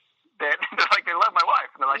honest that they love my wife.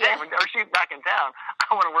 And they're like, hey, when she's back in town,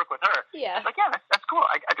 I want to work with her. Yeah. It's like, yeah, that's cool.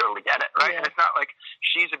 I totally get it, right? Yeah. And it's not like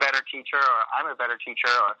she's a better teacher or I'm a better teacher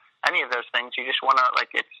or any of those things. You just want to,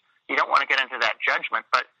 you don't want to get into that judgment,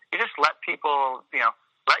 but you just let people,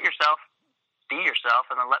 let yourself be yourself,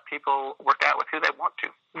 and then let people work out with who they want to.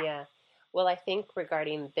 Yeah. Well, I think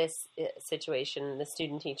regarding this situation, the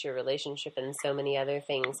student-teacher relationship and so many other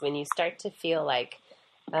things, when you start to feel like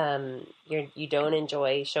you don't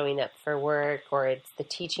enjoy showing up for work, or the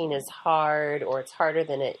teaching is hard, or it's harder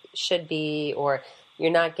than it should be, or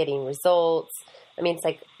you're not getting results. I mean, it's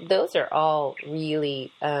like those are all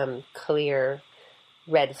really clear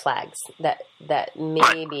red flags that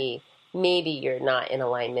maybe you're not in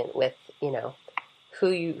alignment with, who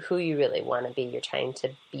you really want to be. You're trying to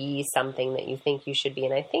be something that you think you should be.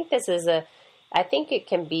 And I think I think it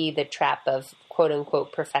can be the trap of quote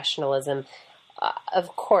unquote professionalism.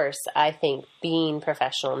 Of course, I think being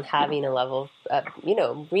professional and having a level of,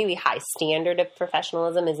 really high standard of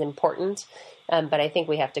professionalism is important. But I think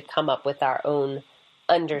we have to come up with our own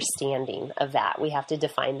understanding of that. We have to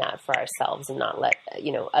define that for ourselves and not let,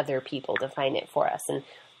 other people define it for us. And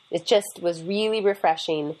it just was really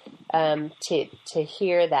refreshing to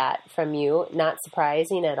hear that from you. Not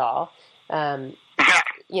surprising at all. And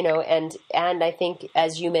I think,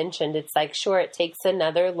 as you mentioned, it's like, sure, it takes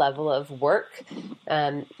another level of work,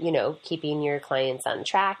 keeping your clients on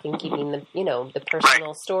track and keeping the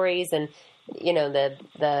personal stories and,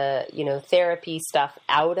 the therapy stuff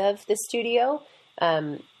out of the studio.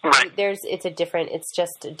 It's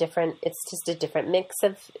just a different mix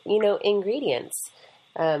of, ingredients.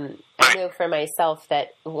 I know for myself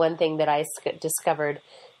that one thing that I discovered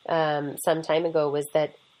some time ago was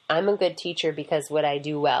that I'm a good teacher because what I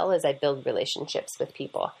do well is I build relationships with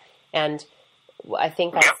people. And I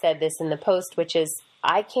think I said this in the post, which is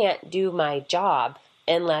I can't do my job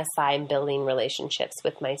unless I'm building relationships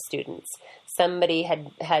with my students. Somebody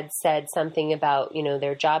had said something about,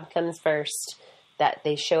 their job comes first, that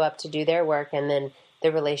they show up to do their work, and then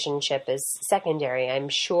the relationship is secondary. I'm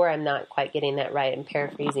sure I'm not quite getting that right. I'm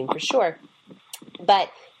paraphrasing for sure.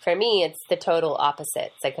 But for me, it's the total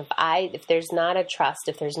opposite. It's like if there's not a trust,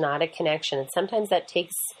 if there's not a connection, and sometimes that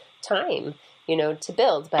takes time, to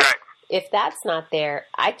build. But if that's not there,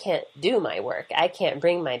 I can't do my work. I can't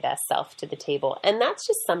bring my best self to the table. And that's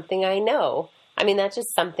just something I know. I mean, that's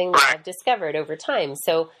just something that I've discovered over time.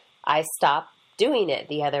 So I stopped doing it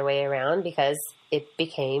the other way around because it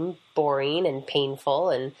became boring and painful,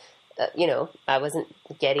 and I wasn't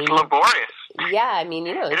getting laborious. Yeah, I mean,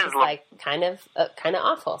 it's just like kind of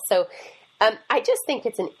awful. So I just think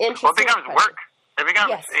it's an interesting. Well, it becomes question. Work. It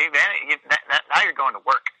becomes now you're going to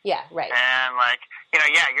work. Yeah, right. And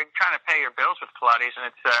you're trying to pay your bills with Pilates,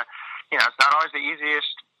 and it's it's not always the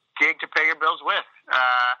easiest gig to pay your bills with.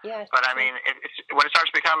 But I mean, when it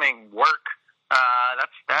starts becoming work,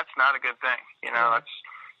 that's not a good thing. That's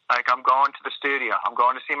like I'm going to the studio, I'm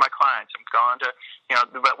going to see my clients, I'm going to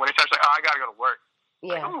But when it starts like, I got to go to work.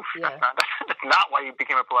 Yeah, that's not why you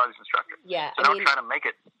became a Pilates instructor. Yeah, so don't try to make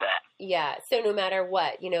it that. Yeah, so no matter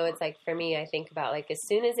what, it's like for me, I think about like as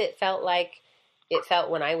soon as it felt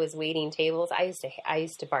when I was waiting tables. I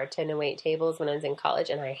used to bartend and wait tables when I was in college,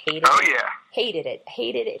 and I hated it. Hated it.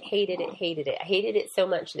 I hated it so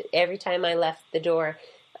much that every time I left the door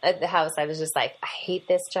at the house, I was just like, I hate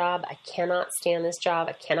this job. I cannot stand this job.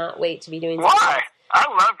 I cannot wait to be doing something else. I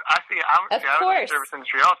was in the service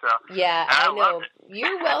industry also. Yeah, I know.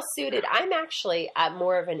 You're well suited. I'm actually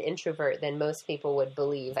more of an introvert than most people would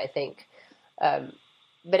believe, I think.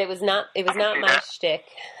 But it was not my shtick.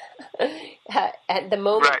 At the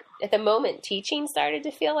moment teaching started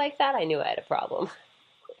to feel like that, I knew I had a problem.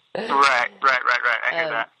 Right.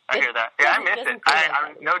 I hear that. Yeah, I miss it.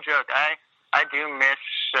 I'm no joke. I do miss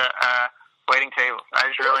waiting tables. I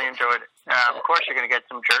just really enjoyed it. Of course, you're going to get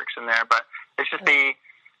some jerks in there, but it's just I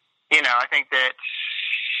think that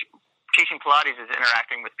teaching Pilates is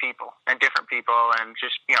interacting with people and different people, and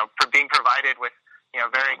just being provided with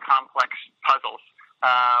very complex puzzles.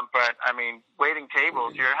 But I mean, waiting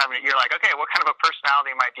tables, you're like, okay, what kind of a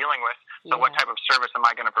personality am I dealing with? So what type of service am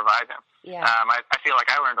I going to provide them? Yeah. I feel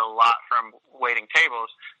like I learned a lot from waiting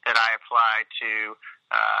tables that I apply to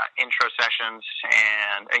intro sessions,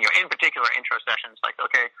 and in particular intro sessions. Like,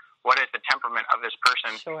 okay, what is the temperament of this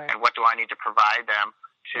person, and what do I need to provide them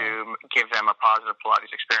to give them a positive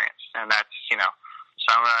Pilates experience? And that's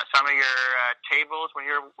some of your tables when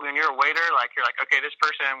you're a waiter, like you're like, okay, this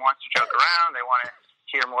person wants to joke around, they want to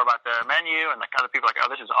hear more about the menu, and like other people are like, oh,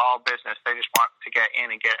 this is all business. They just want to get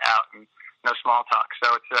in and get out, and no small talk.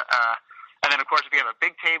 So it's and then of course if you have a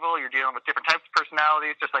big table, you're dealing with different types of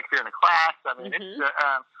personalities, just like if you're in a class. I mean,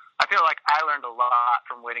 I feel like I learned a lot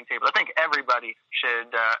from waiting tables. I think everybody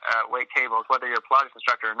should wait tables, whether you're a Pilates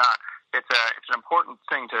instructor or not. It's an important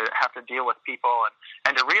thing to have to deal with people,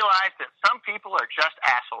 and to realize that some people are just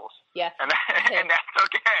assholes. Yeah. And that's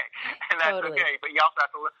okay. And that's okay. But you also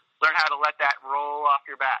have to learn how to let that roll off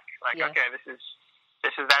your back. Like, okay, this is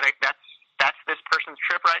that's this person's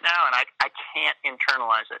trip right now, and I can't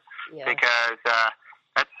internalize it because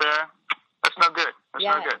that's no good.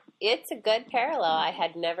 so good. It's a good parallel. I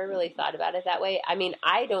had never really thought about it that way. I mean,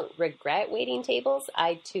 I don't regret waiting tables.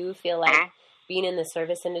 I too feel like being in the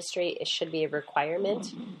service industry, it should be a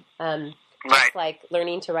requirement. Just like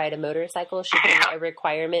learning to ride a motorcycle should be a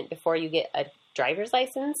requirement before you get a driver's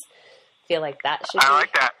license. Feel like that should be. I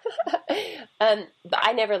like that. But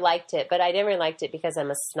I never liked it. But I never liked it because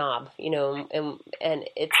I'm a snob, and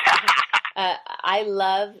it's. I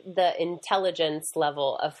love the intelligence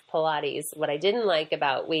level of Pilates. What I didn't like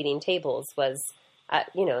about waiting tables was, I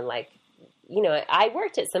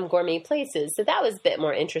worked at some gourmet places, so that was a bit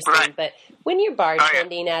more interesting. Right. But when you're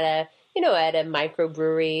bartending at a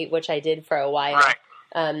microbrewery, which I did for a while,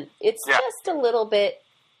 it's just a little bit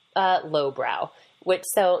lowbrow.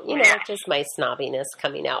 Just my snobbiness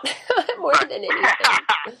coming out more than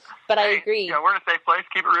anything. But I agree. Yeah, we're in a safe place.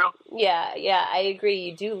 Keep it real. Yeah, I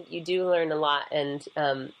agree. You do learn a lot, and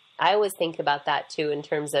I always think about that too in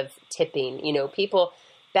terms of tipping.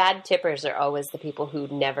 Bad tippers are always the people who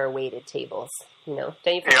never waited tables. Don't you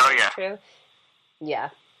think that's true? Yeah.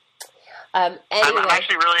 Anyway. I'm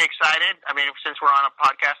actually really excited. I mean, since we're on a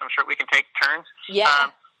podcast, I'm sure we can take turns.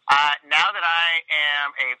 Yeah. Now that I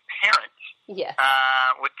am a parent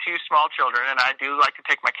with two small children, and I do like to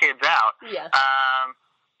take my kids out,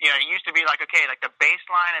 it used to be like the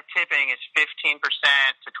baseline of tipping is 15%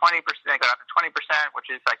 to 20%, go up to 20%, which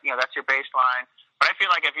is that's your baseline. But I feel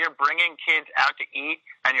like if you're bringing kids out to eat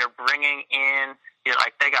and you're bringing in,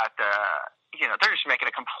 they got they're just making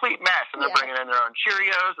a complete mess, and they're bringing in their own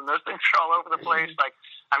Cheerios, and those things are all over the place.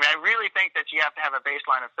 I really think that you have to have a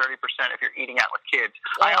baseline of 30% if you're eating out with kids.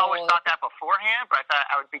 I always thought that beforehand, but I thought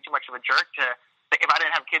I would be too much of a jerk if I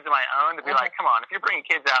didn't have kids of my own, to be like, come on, if you're bringing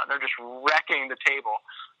kids out and they're just wrecking the table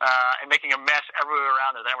and making a mess everywhere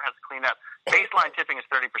around there, then everyone has to clean up. Baseline tipping is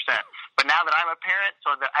 30%. But now that I'm a parent,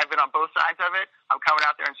 so that I've been on both sides of it, I'm coming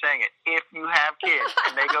out there and saying it. If you have kids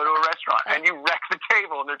and they go to a restaurant and you wreck the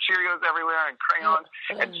table and there's Cheerios everywhere and crayons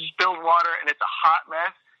and spilled water and it's a hot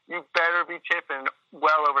mess, you better be tipping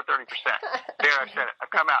well over 30%. There, I've said it. I've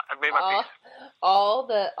come out. I've made my peace. All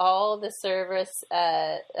the service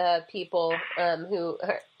people who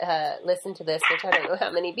listen to this, which I don't know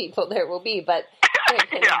how many people there will be, but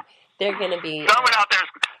they're gonna be. Someone out there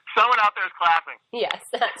is clapping. Yes,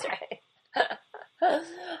 that's right.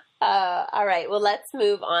 All right. Well, let's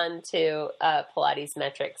move on to Pilates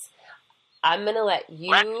metrics. I'm gonna let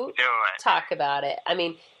you talk about it. I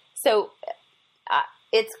mean, so.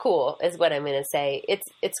 It's cool, is what I'm going to say.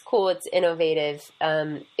 It's cool. It's innovative.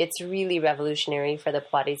 It's really revolutionary for the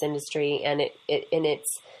Pilates industry, and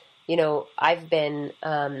it's I've been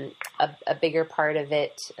a bigger part of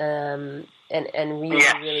it, and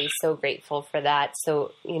really so grateful for that.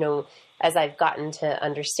 So as I've gotten to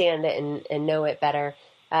understand it and know it better,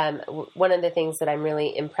 one of the things that I'm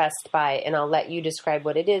really impressed by, and I'll let you describe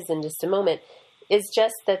what it is in just a moment, is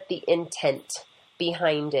just that the intent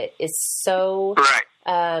behind it is so. Right.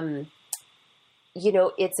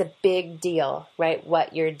 It's a big deal, right?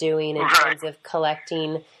 What you're doing in terms of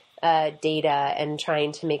collecting data and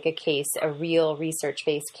trying to make a real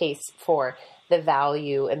research-based case for the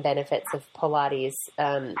value and benefits of Pilates.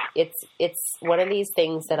 It's one of these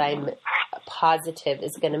things that I'm positive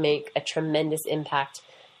is going to make a tremendous impact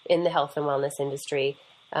in the health and wellness industry,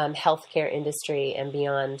 healthcare industry, and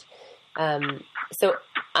beyond. So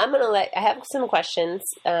I'm going to I have some questions,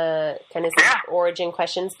 kind of some origin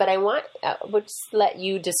questions, but I would just let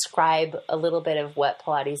you describe a little bit of what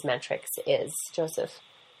Pilates Metrics is, Joseph.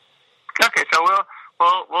 Okay, so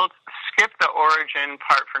we'll skip the origin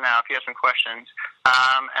part for now if you have some questions.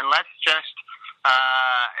 And let's just,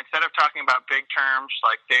 instead of talking about big terms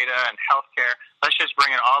like data and healthcare, let's just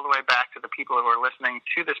bring it all the way back to the people who are listening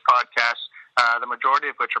to this podcast, the majority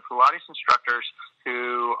of which are Pilates instructors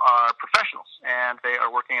who are professionals, and they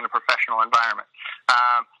are working in a professional environment.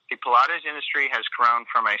 The Pilates industry has grown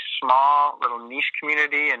from a small little niche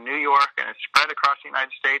community in New York, and it's spread across the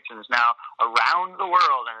United States and is now around the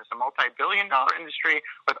world, and it's a multi-billion-dollar industry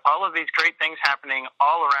with all of these great things happening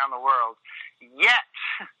all around the world. Yet,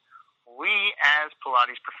 we as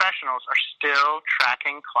Pilates professionals are still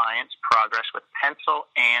tracking clients' progress with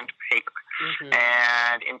pencil and paper. Mm-hmm.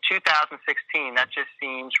 And in 2016, that just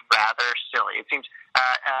seems rather silly. It seems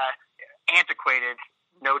antiquated,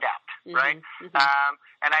 no doubt, right? Mm-hmm.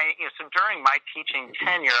 And so during my teaching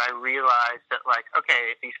tenure, I realized that,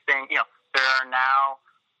 these things, there are now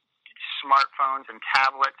smartphones and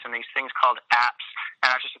tablets and these things called apps.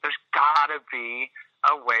 And I was just like, there's got to be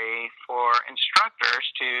a way for instructors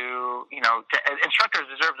instructors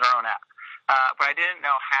deserve their own app. but I didn't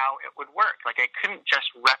know how it would work. Like, I couldn't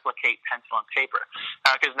just replicate pencil and paper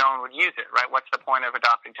because no one would use it, right? What's the point of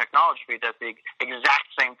adopting technology if it does the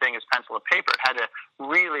exact same thing as pencil and paper? It had to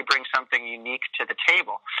really bring something unique to the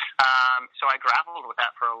table. So I grappled with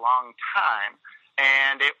that for a long time,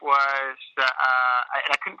 and it was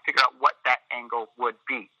I couldn't figure out what that angle would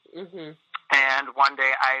be. Mm-hmm. And one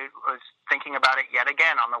day I was thinking about it yet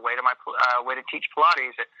again on the way to my way to teach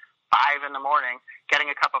Pilates at 5 a.m,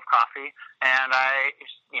 getting a cup of coffee, and I,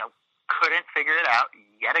 couldn't figure it out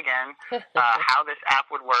yet again how this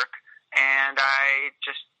app would work. And I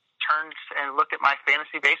just turned and looked at my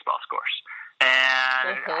fantasy baseball scores.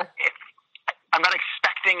 And if I'm not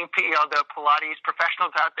expecting the Pilates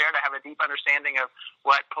professionals out there to have a deep understanding of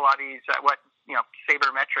what Pilates,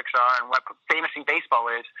 sabermetrics are and what fantasy baseball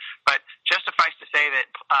is, but just suffice to say that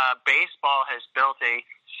baseball has built a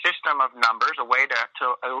system of numbers, a way to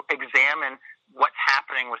examine what's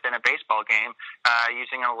happening within a baseball game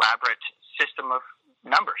using an elaborate system of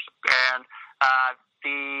numbers. And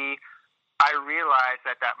I realized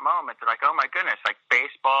at that moment that, like, oh my goodness, like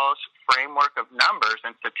baseball's framework of numbers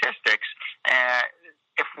and statistics,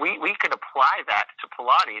 if we could apply that to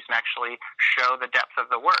Pilates and actually show the depth of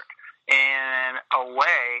the work in a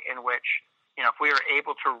way in which, if we were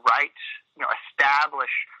able to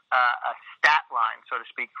establish a stat line, so to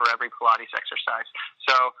speak, for every Pilates exercise.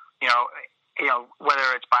 So, whether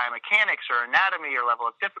it's biomechanics or anatomy or level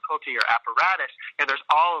of difficulty or apparatus, there's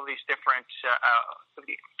all of these different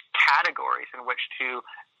categories in which to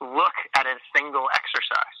look at a single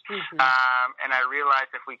exercise. Mm-hmm. And I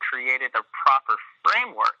realized if we created the proper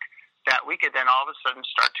framework, that we could then all of a sudden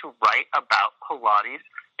start to write about Pilates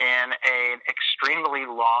in an extremely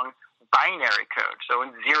long binary code. So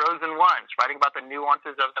in zeros and ones, writing about the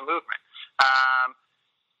nuances of the movement.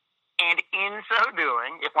 And in so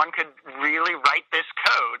doing, if one could really write this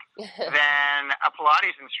code, then a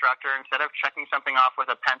Pilates instructor, instead of checking something off with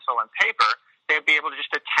a pencil and paper, they'd be able to just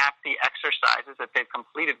to tap the exercises that they've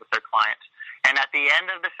completed with their clients. And at the end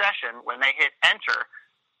of the session, when they hit enter,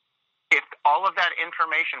 if all of that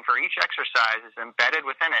information for each exercise is embedded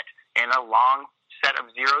within it in a long set of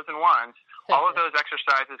zeros and ones, all of those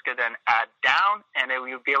exercises could then add down, and they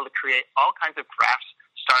would be able to create all kinds of graphs,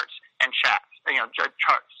 starts, and charts,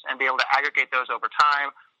 and be able to aggregate those over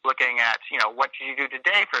time, looking at, what did you do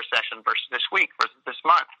today for a session versus this week versus this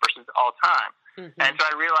month versus all time. Mm-hmm. And so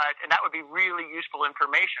I realized, and that would be really useful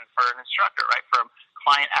information for an instructor, right, from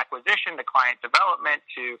client acquisition to client development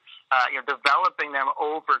to developing them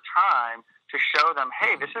over time to show them,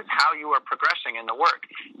 hey, this is how you are progressing in the work,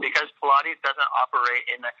 because Pilates doesn't operate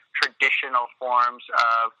in the traditional forms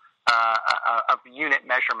of unit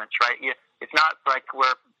measurements, right? It's not like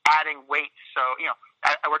we're adding weights. So,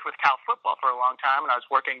 I worked with Cal football for a long time, and I was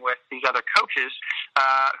working with these other coaches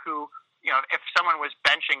who, if someone was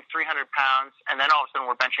benching 300 pounds and then all of a sudden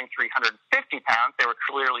were benching 350 pounds, they were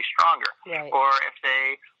clearly stronger. Right. Or if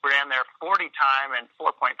they were in their 40 time in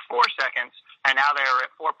 4.4 seconds and now they're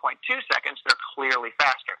at 4.2 seconds, they're clearly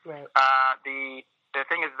faster. Right. The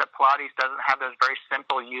thing is that Pilates doesn't have those very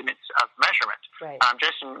simple units of measurement. Right.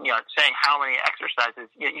 Just saying how many exercises,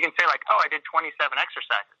 you can say like, oh, I did 27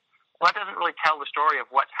 exercises. Well, that doesn't really tell the story of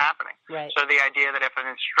what's happening. Right. So the idea that if an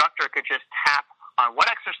instructor could just tap on what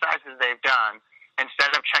exercises they've done instead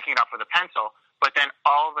of checking it off with a pencil, but then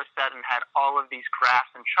all of a sudden had all of these graphs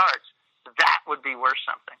and charts, that would be worth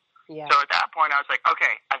something. Yeah. So at that point, I was like,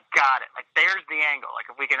 okay, I've got it. Like, there's the angle. Like,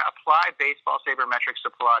 if we can apply baseball sabermetrics to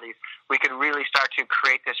Pilates, we could really start to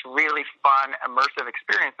create this really fun, immersive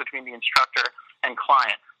experience between the instructor and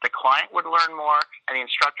client. The client would learn more, and the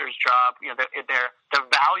instructor's job, the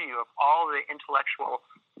value of all the intellectual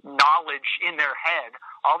knowledge in their head,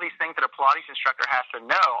 all these things that a Pilates instructor has to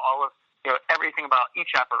know, all of everything about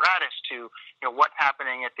each apparatus to what's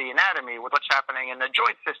happening at the anatomy, what's happening in the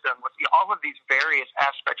joint system, with all of these various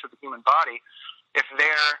aspects of the human body, if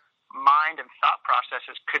their mind and thought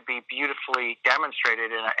processes could be beautifully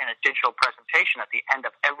demonstrated in a digital presentation at the end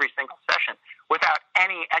of every single session without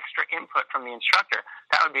any extra input from the instructor,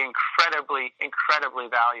 that would be incredibly, incredibly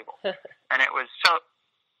valuable. And it was so,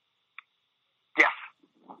 yes.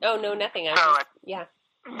 Oh, no, nothing. Yeah.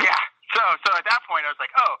 So at that point, I was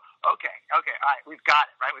like, oh, okay, all right, we've got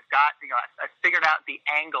it, right? We've got, I figured out the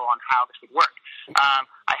angle on how this would work.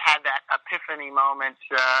 I had that epiphany moment,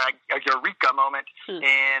 a eureka moment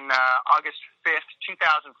in August 5th,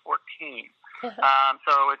 2014.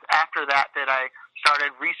 So it's after that I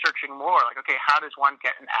started researching more, like, okay, how does one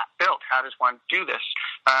get an app built? How does one do this?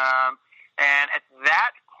 And at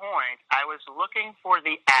that point, I was looking for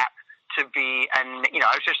the app to be, I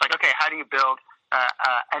was just like, okay, how do you build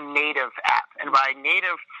a native app? And by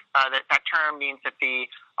native, that term means that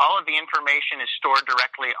all of the information is stored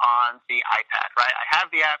directly on the iPad, right? I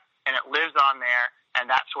have the app, and it lives on there, and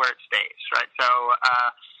that's where it stays, right? So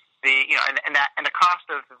and the cost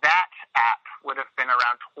of that app would have been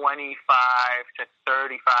around $25,000 to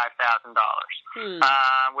 $35,000,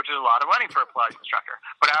 which is a lot of money for a Pilates instructor.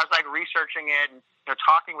 But I was like researching it and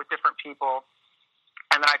talking with different people,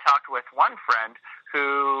 and then I talked with one friend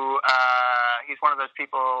who he's one of those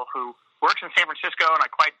people who works in San Francisco, and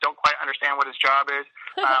I don't quite understand what his job is.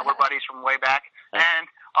 We're buddies from way back, and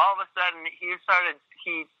all of a sudden he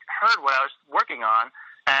heard what I was working on,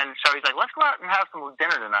 and so he's like, "Let's go out and have some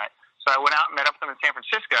dinner tonight." So I went out and met up with him in San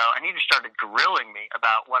Francisco, and he just started grilling me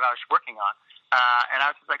about what I was working on. And I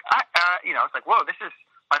was just like, it's like, whoa, this is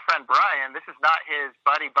my friend Brian. This is not his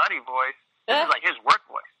buddy voice. This is like his work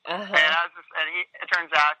voice. And it turns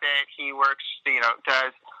out that he works,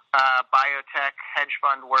 does biotech hedge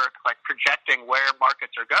fund work, like projecting where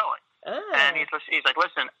markets are going. And he's like,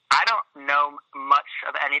 listen, I don't know much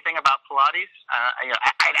of anything about Pilates.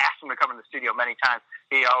 I'd asked him to come in the studio many times.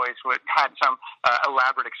 He always had some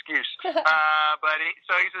elaborate excuse. So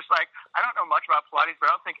he's just like, I don't know much about Pilates, but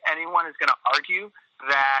I don't think anyone is going to argue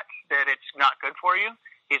that it's not good for you.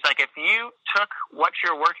 He's like, if you took what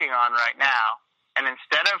you're working on right now, and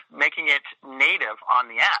instead of making it native on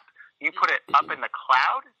the app, you put it up in the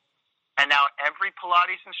cloud, and now every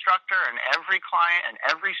Pilates instructor and every client and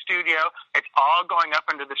every studio, it's all going up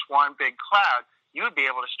into this one big cloud, you would be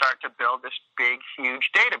able to start to build this big, huge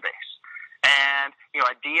database. And,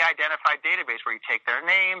 a de-identified database where you take their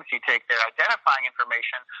names, you take their identifying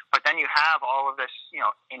information, but then you have all of this,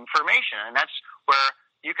 information. And that's where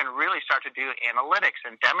you can really start to do analytics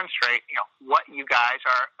and demonstrate, what you guys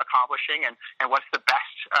are accomplishing and what's the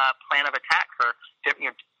best plan of attack for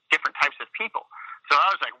different types of people. So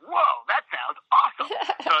I was like, whoa, that sounds awesome.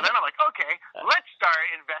 So then I'm like, okay, let's start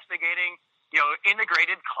investigating,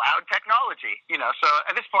 integrated cloud technology. So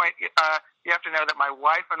at this point, you have to know that my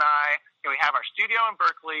wife and I, we have our studio in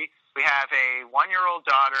Berkeley. We have a 1-year-old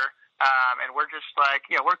daughter, and we're just like,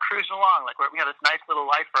 we're cruising along. Like we have this nice little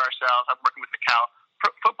life for ourselves. I'm working with the Cal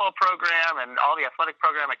football program and all the athletic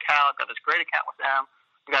program at Cal. I've got this great account with them.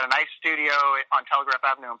 We've got a nice studio on Telegraph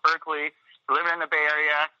Avenue in Berkeley. We're living in the Bay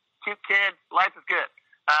Area. Cute kid, life is good.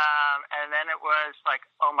 And then it was like,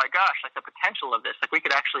 oh my gosh, like the potential of this. Like we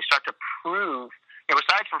could actually start to prove,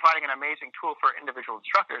 besides providing an amazing tool for individual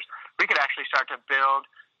instructors, we could actually start to build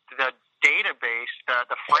the database,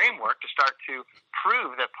 the framework to start to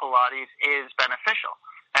prove that Pilates is beneficial.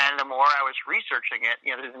 And the more I was researching it,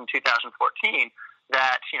 this is in 2014,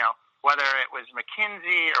 that, whether it was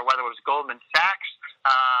McKinsey or whether it was Goldman Sachs,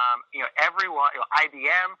 everyone,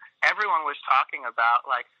 IBM, everyone was talking about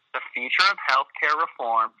like the future of healthcare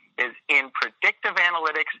reform is in predictive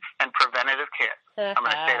analytics and preventative care. I'm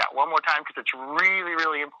going to say that one more time because it's really,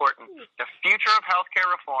 really important. The future of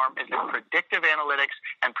healthcare reform is in predictive analytics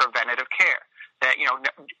and preventative care. That,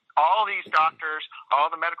 all these doctors,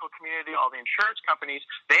 all the medical community, all the insurance companies,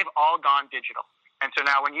 they've all gone digital. And so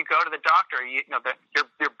now when you go to the doctor,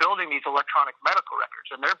 they're building these electronic medical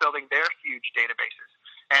records, and they're building their huge databases.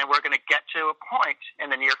 And we're going to get to a point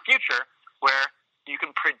in the near future where you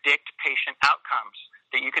can predict patient outcomes,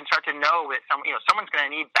 that you can start to know that someone's going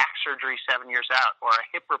to need back surgery 7 years out or a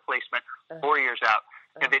hip replacement 4 years out.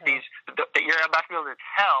 That you're about to be able to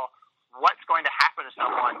tell what's going to happen to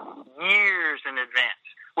someone years in advance,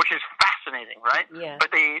 which is fascinating, right? Yeah.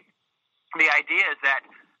 But the idea is that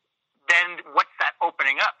then what's that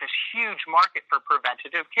opening up? This huge market for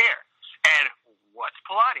preventative care. And what's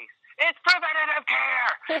Pilates? It's preventative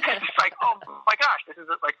care. It's like, oh my gosh, this is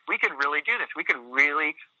like, we could really do this. We could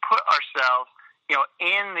really put ourselves,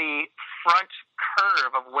 in the front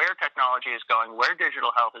curve of where technology is going, where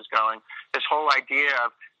digital health is going, this whole idea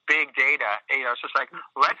of big data, it's just like,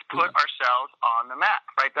 let's put ourselves on the map,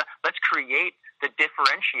 right? Let's create the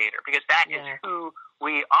differentiator, because that is who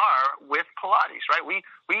we are with Pilates, right? We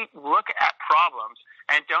look at problems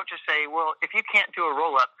and don't just say, well, if you can't do a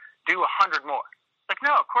roll-up, do 100 more. Like,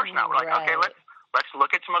 no, of course not. We're like, okay, let's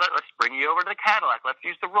look at some other, let's bring you over to the Cadillac. Let's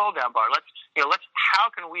use the roll down bar. How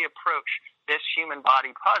can we approach this human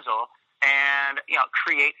body puzzle and,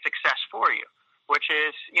 create success for you? Which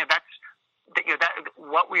is, that's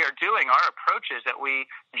what we are doing. Our approaches that we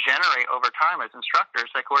generate over time as instructors,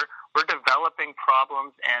 like we're developing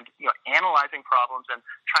problems and, analyzing problems and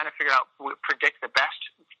trying to figure out, predict the best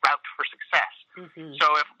route for success. Mm-hmm.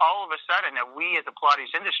 So if all of a sudden that we as a Pilates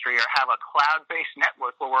industry have a cloud-based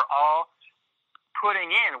network where we're all putting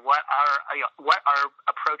in what our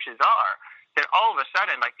approaches are, then all of a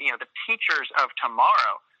sudden, the teachers of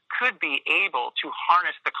tomorrow could be able to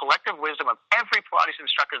harness the collective wisdom of every Pilates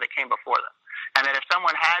instructor that came before them. And that if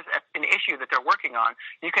someone has an issue that they're working on,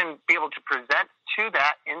 you can be able to present to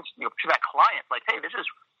that to that client, like, hey, this is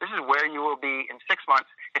where you will be in 6 months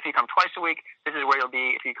if you come twice a week. This is where you'll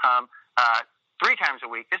be if you come 3 times a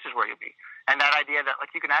week. This is where you'll be. And that idea that, like,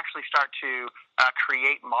 you can actually start to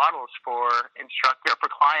create models for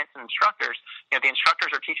clients and instructors. The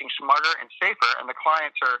instructors are teaching smarter and safer, and the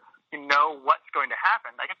clients are what's going to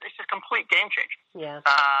happen. Like, it's just a complete game changer. Yeah.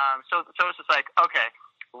 So it's just like, okay,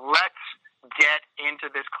 let's get into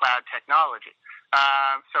this cloud technology.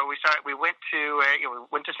 So we went to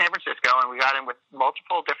San Francisco, and we got in with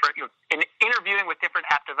multiple different, interviewing with different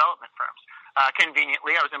app development firms.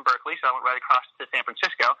 Conveniently, I was in Berkeley, so I went right across to San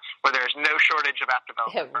Francisco, where there's no shortage of app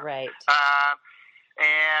development firms. Right.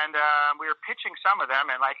 And we were pitching some of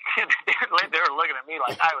them, and like they were looking at me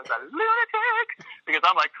like I was a lunatic, because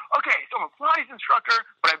I'm like, okay, so I'm a Pilates instructor,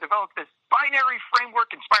 but I've developed this binary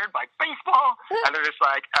framework inspired by baseball, and they're just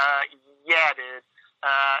like, yeah, dude.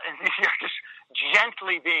 And you're just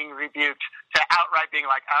gently being rebuked to outright being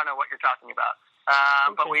like, I don't know what you're talking about.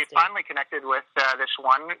 But we finally connected with this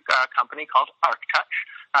one company called ArcTouch,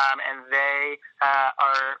 and they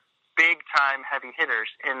are big-time heavy hitters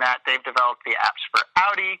in that they've developed the apps for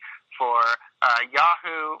Audi, for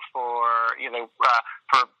Yahoo, for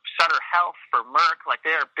Sutter Health, for Merck. Like,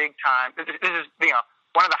 they are big-time. This is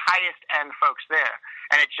one of the highest-end folks there.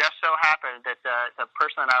 And it just so happened that the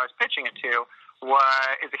person that I was pitching it to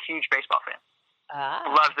is a huge baseball fan.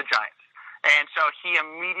 Loves the Giants. And so he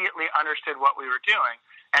immediately understood what we were doing,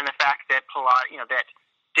 and the fact that that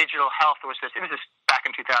digital health was this back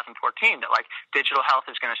in 2014, that like digital health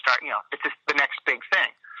is going to start, it's just the next big thing.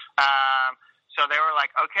 So they were like,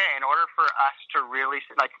 okay, in order for us to really,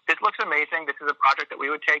 like, this looks amazing, this is a project that we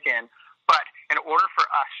would take in, but in order for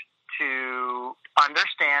us to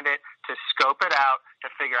understand it, to scope it out, to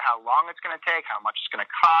figure how long it's going to take, how much it's going to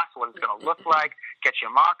cost, what it's going to look like, get you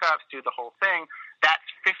mock-ups, do the whole thing, that's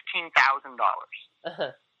 $15,000.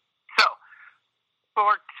 So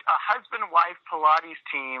for a husband-wife Pilates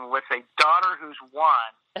team with a daughter who's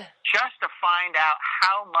 1, just to find out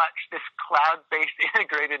how much this cloud-based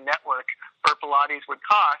integrated network for Pilates would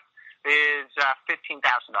cost is $15,000.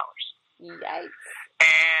 Yikes.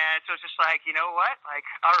 And so it's just like, you know what? Like,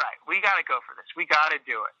 all right, we got to go for this. We got to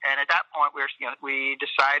do it. And at that point, we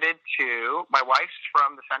decided to. My wife's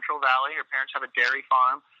from the Central Valley. Her parents have a dairy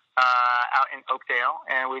farm out in Oakdale,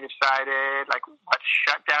 and we decided, like, let's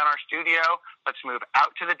shut down our studio. Let's move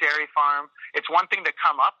out to the dairy farm. It's one thing to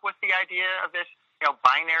come up with the idea of this,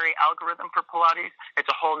 binary algorithm for Pilates. It's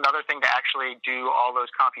a whole other thing to actually do all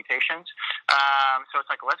those computations. So it's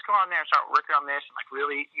like, let's go on there and start working on this and, like,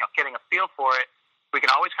 really, getting a feel for it. We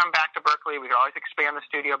can always come back to Berkeley. We can always expand the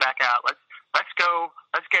studio back out. Let's go.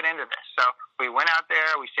 Let's get into this. So we went out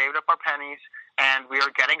there. We saved up our pennies, and we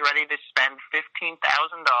were getting ready to spend $15,000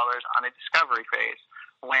 on a discovery phase.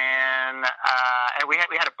 And we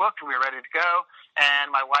had it booked. We were ready to go. And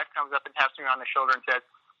my wife comes up and taps me on the shoulder and says,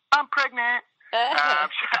 "I'm pregnant."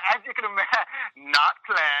 As you can imagine, not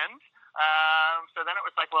planned. So then it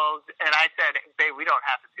was like, well, and I said, "Babe, we don't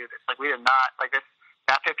have to do this. Like, we did not like this."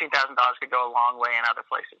 That $15,000 could go a long way in other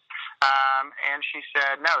places. And she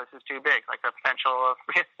said, no, this is too big. Like, the potential of,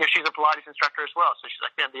 she's a Pilates instructor as well. So she's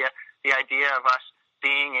like, the idea of us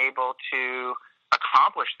being able to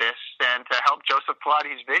accomplish this and to help Joseph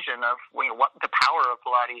Pilates' vision of what the power of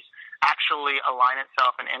Pilates actually align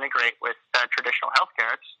itself and integrate with traditional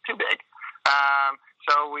healthcare, it's too big.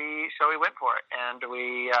 So we went for it, and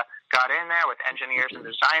we got in there with engineers and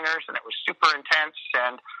designers, and it was super intense,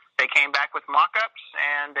 and they came back with mock-ups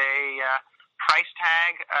and a price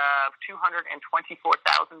tag of $224,000,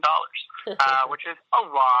 which is a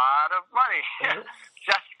lot of money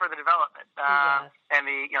just for the development. And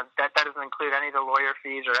that doesn't include any of the lawyer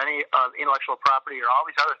fees or any intellectual property or all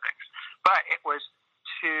these other things. But it was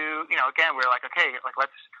to, again, we were like, okay, like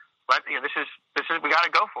this is we got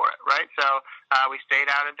to go for it, right? So we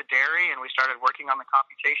stayed out at the dairy and we started working on the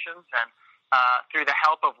computations, and through the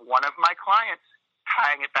help of one of my clients,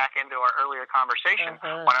 tying it back into our earlier conversation,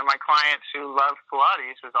 one of my clients who loved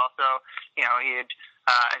Pilates was also, he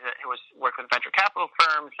was worked with venture capital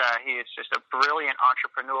firms. He is just a brilliant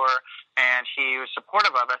entrepreneur, and he was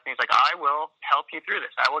supportive of us. And he's like, I will help you through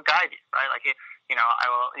this. I will guide you, right? Like, I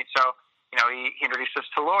will. So, he introduced us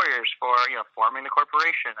to lawyers for, forming the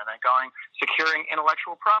corporation, and then securing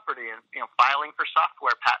intellectual property, and, filing for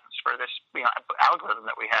software patents for this, algorithm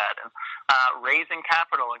that we had, and raising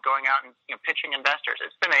capital and going out and, pitching investors.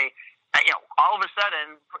 It's been all of a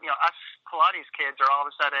sudden, us Pilates kids are all of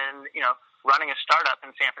a sudden, running a startup in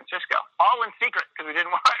San Francisco, all in secret because we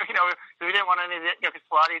didn't want, any, because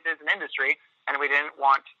Pilates is an industry, and we didn't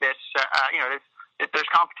want this,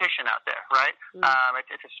 there's competition out there, right?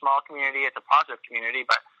 It's a small community, it's a positive community,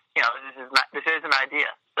 but this is an idea.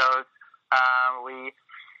 So we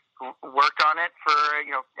worked on it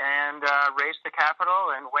and raised the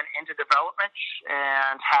capital and went into development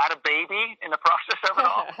and had a baby in the process of it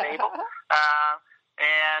all, Mabel.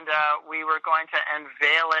 And we were going to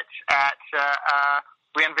unveil it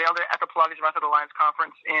we unveiled it at the Pilates Method Alliance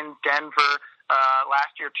conference in Denver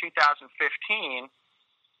last year, 2015.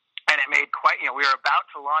 And it made we were about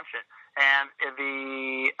to launch it. And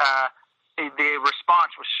the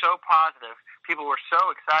response was so positive. People were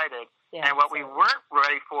so excited. Yeah, and what we weren't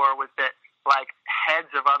ready for was that,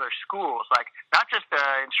 heads of other schools, not just the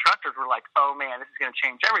instructors were like, oh, man, this is going to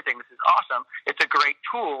change everything. This is awesome. It's a great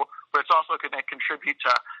tool, but it's also going to contribute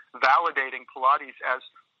to validating Pilates as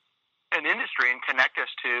an industry and connect us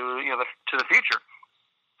to the future.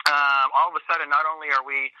 All of a sudden, not only are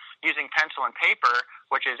we using pencil and paper,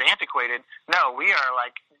 which is antiquated, no, we are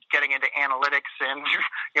getting into analytics and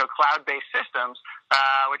cloud-based systems,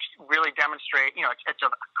 which really demonstrate it's a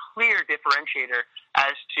clear differentiator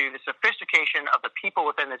as to the sophistication of the people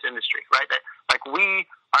within this industry, right? That we're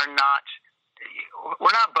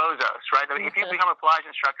not bozos, right? If you become a Pilates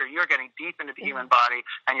instructor, you're getting deep into the human body,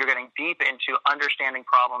 and you're getting deep into understanding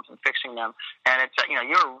problems and fixing them. And it's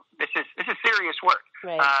this is serious work,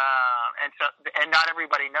 right. And not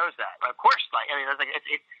everybody knows that. Of course,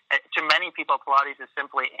 to many people, Pilates is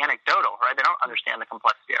simply anecdotal, right? They don't understand the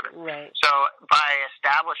complexity of it. Right. So by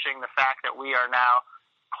establishing the fact that we are now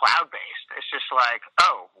cloud-based, it's just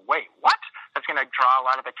oh, wait, what? That's going to draw a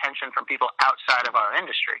lot of attention from people outside of our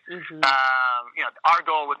industry. Mm-hmm. Our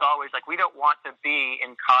goal was always we don't want to be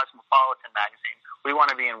in Cosmopolitan magazine. We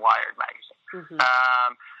want to be in Wired magazine,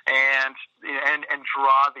 and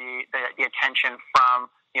draw the attention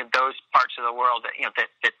from those parts of the world that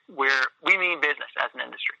that we mean business as an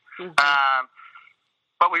industry. Mm-hmm.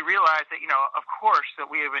 But we realized that, of course, that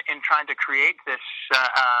we have in trying to create this,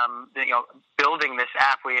 building this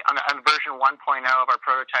app, on version 1.0 of our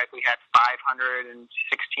prototype, we had 516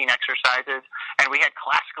 exercises, and we had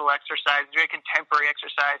classical exercises, we had contemporary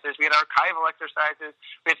exercises, we had archival exercises,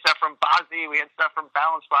 we had stuff from Bozzi, we had stuff from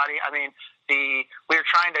Balanced Body. I mean, we were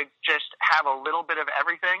trying to just have a little bit of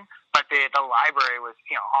everything, but the library was,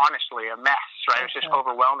 honestly a mess, right? It was just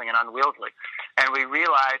overwhelming and unwieldy. And we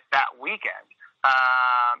realized that weekend,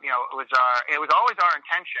 it was always our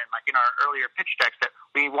intention, in our earlier pitch decks, that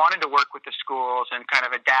we wanted to work with the schools and kind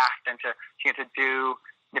of adapt and to do.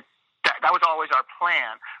 That was always our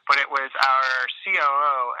plan. But it was our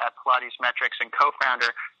COO at Pilates Metrics and co-founder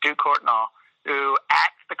Duke Courtnall, who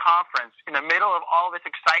at the conference, in the middle of all this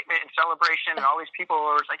excitement and celebration, and all these people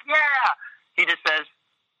were like, "Yeah," he just says,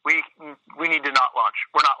 "We need to not launch.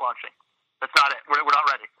 We're not launching. That's not it. We're not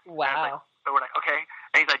ready." Wow. So we're like, okay.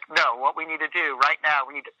 And he's like, no, what we need to do right now,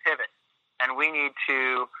 we need to pivot, and we need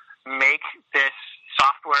to make this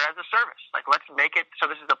software as a service. Let's make it so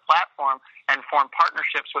this is a platform and form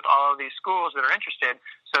partnerships with all of these schools that are interested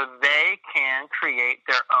so they can create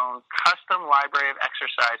their own custom library of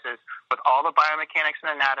exercises with all the biomechanics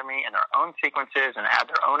and anatomy and their own sequences and add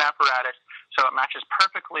their own apparatus so it matches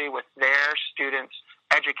perfectly with their students'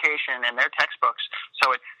 education and their textbooks, so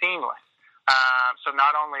it's seamless. So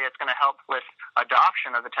not only it's going to help with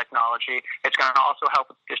adoption of the technology, it's going to also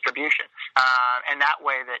help with distribution. And that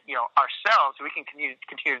way that, ourselves, we can continue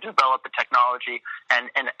to develop the technology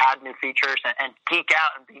and add new features and geek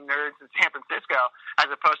out and be nerds in San Francisco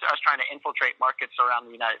as opposed to us trying to infiltrate markets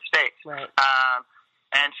around the United States. Right.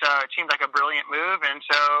 And so it seemed like a brilliant move, and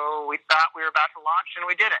so we thought we were about to launch, and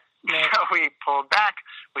we didn't. Right. So we pulled back,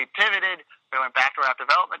 we pivoted, we went back to our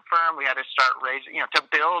development firm, we had to start raising, to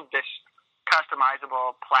build this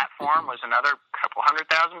customizable platform was another couple $100,000.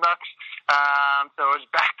 So it was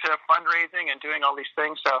back to fundraising and doing all these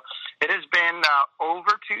things. So it has been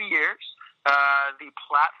over 2 years. The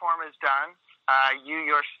platform is done. You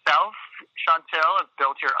yourself, Chantel, have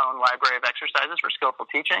built your own library of exercises for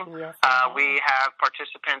skillful teaching. Yes, we have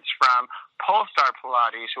participants from Polestar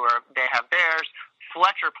Pilates they have theirs,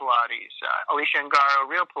 Fletcher Pilates, Alicia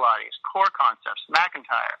Ngaro, Real Pilates, Core Concepts,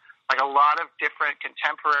 McIntyre. A lot of different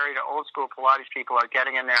contemporary to old school Pilates people are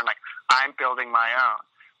getting in there and I'm building my own,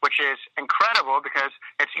 which is incredible because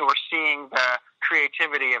we're seeing the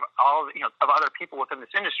creativity of all of other people within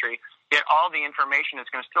this industry. Yet all the information is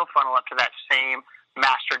going to still funnel up to that same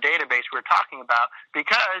master database we were talking about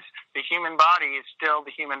because the human body is still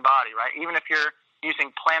the human body, right? Even if you're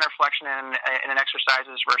using plantar flexion in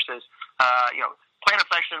exercises versus plantar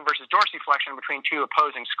flexion versus dorsiflexion between two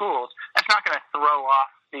opposing schools, that's not going to throw off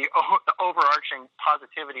the overarching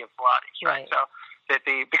positivity of Pilates, right? So that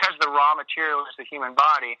because the raw material is the human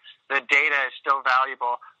body, the data is still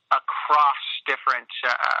valuable across different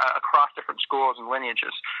schools and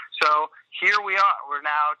lineages. So here we are. We're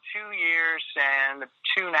now 2 years and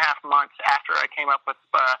 2.5 months after I came up with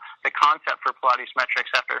the concept for Pilates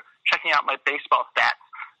Metrics after checking out my baseball stats.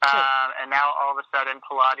 And now all of a sudden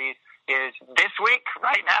Pilates is this week,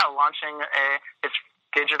 right now, launching its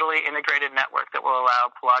digitally integrated network that will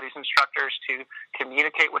allow Pilates instructors to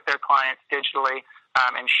communicate with their clients digitally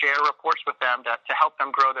and share reports with them to help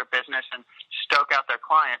them grow their business and stoke out their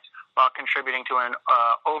clients while contributing to an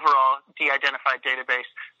overall de-identified database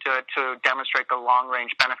to demonstrate the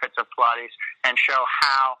long-range benefits of Pilates and show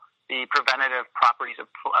how the preventative properties of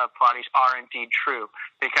Pilates are indeed true.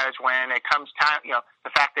 Because when it comes time,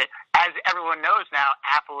 the fact that, as everyone knows now,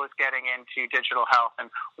 Apple is getting into digital health and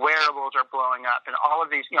wearables are blowing up, and all of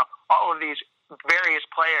these various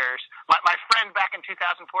players. My friend back in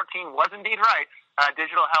 2014 was indeed right.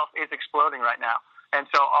 Digital health is exploding right now. And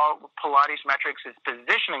so all Pilates Metrics is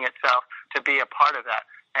positioning itself to be a part of that.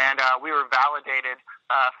 And we were validated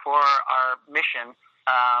for our mission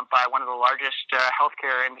by one of the largest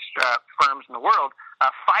healthcare firms in the world.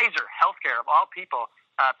 Pfizer Healthcare, of all people,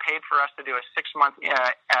 paid for us to do a 6-month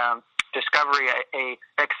discovery, a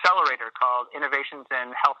accelerator called Innovations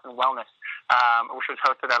in Health and Wellness, which was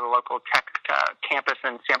hosted at a local tech campus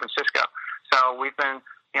in San Francisco. So we've been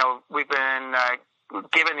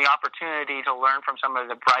given the opportunity to learn from some of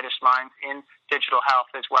the brightest minds in digital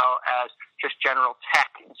health as well as just general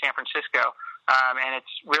tech in San Francisco. And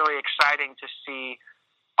it's really exciting to see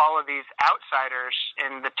all of these outsiders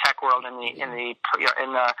in the tech world, in the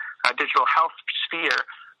digital health sphere,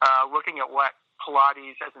 looking at what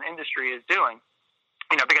Pilates as an industry is doing.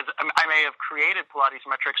 Because I may have created Pilates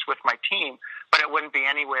Metrics with my team, but it wouldn't be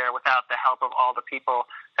anywhere without the help of all the people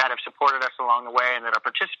that have supported us along the way and that are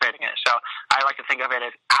participating in it. So I like to think of it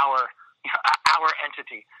as our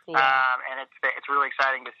entity, and it's really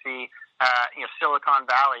exciting to see Silicon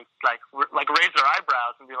Valley like raise their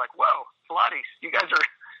eyebrows and be like, "Whoa, Pilates, you guys are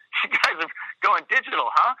going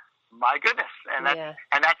digital, huh? My goodness!" And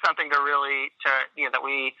that's something that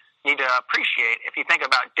we need to appreciate. If you think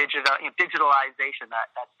about digitalization,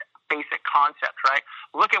 that basic concept, right?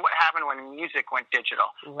 Look at what happened when music went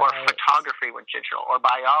digital, or photography went digital, or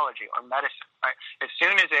biology, or medicine, right? As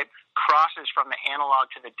soon as it crosses from the analog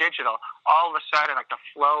to the digital, all of a sudden, like the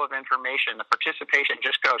flow of information, the participation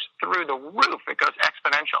just goes through the roof. It goes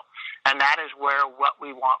exponential. And that is what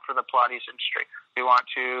we want for the Pilates industry. We want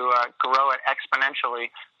to grow it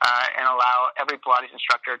exponentially and allow every Pilates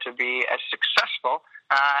instructor to be as successful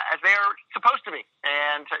as they are supposed to be,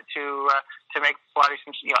 and to make Pilates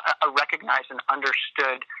a recognized and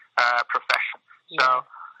understood profession. So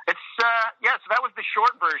it's so that was the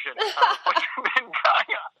short version of what you've been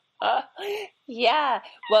doing.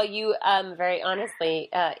 Well, you very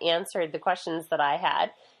honestly answered the questions that I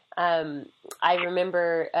had. I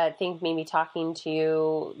remember, I think maybe talking to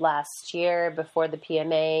you last year before the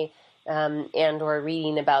PMA, and or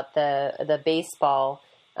reading about the baseball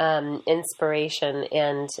inspiration,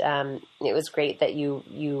 and it was great that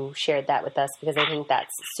you shared that with us, because I think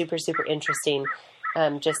that's super, super interesting.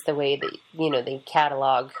 Just the way that they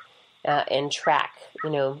catalog and track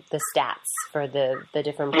the stats for the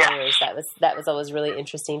different players. That was always really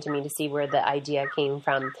interesting to me to see where the idea came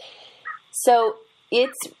from. So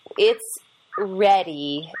it's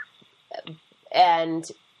ready, and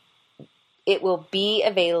it will be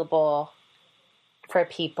available for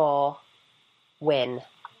people when?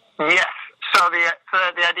 Yes. So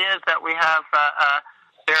the idea is that we have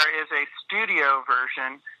there is a studio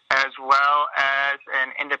version as well as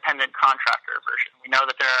an independent contractor version. We know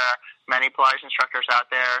that there are many Pilates instructors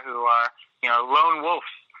out there who are lone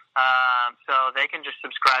wolves, so they can just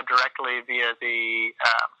subscribe directly via the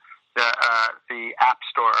App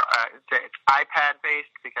Store. It's iPad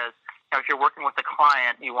based because if you're working with a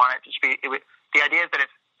client, you want it to be. The idea is that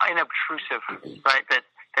it's unobtrusive, right? That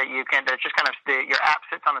you can. That just kind of your app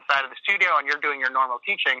sits on the side of the studio, and you're doing your normal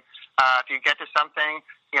teaching. If you get to something,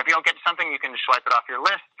 if you don't get to something, you can just swipe it off your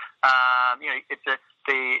list.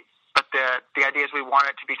 The idea is we want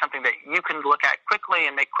it to be something that you can look at quickly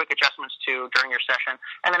and make quick adjustments to during your session,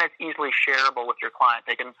 and then it's easily shareable with your client.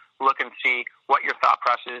 They can look and see what your thought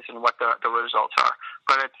process is and what the results are.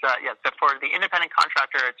 But it's so for the independent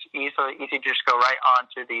contractor, it's easy to just go right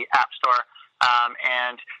onto the App Store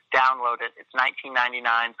and download it. It's $19.99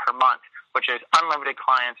 per month which is unlimited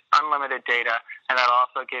clients, unlimited data, and that'll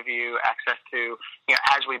also give you access to,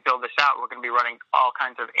 as we build this out, we're going to be running all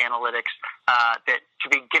kinds of analytics that to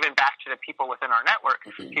be given back to the people within our network,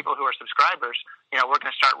 people who are subscribers. We're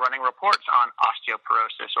going to start running reports on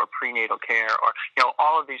osteoporosis or prenatal care or,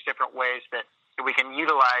 all of these different ways that we can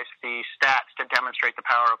utilize the stats to demonstrate the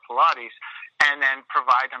power of Pilates and then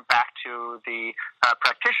provide them back to the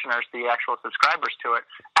practitioners, the actual subscribers to it,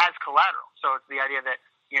 as collateral. So it's the idea that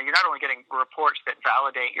you're not only getting reports that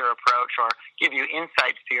validate your approach or give you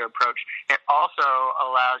insights to your approach, it also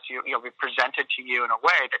allows you, be presented to you in a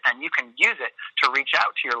way that then you can use it to reach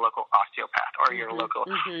out to your local osteopath or your local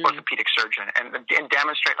orthopedic surgeon and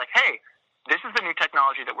demonstrate like, hey, this is the new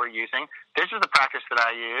technology that we're using. This is the practice that I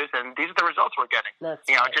use, and these are the results we're getting. That's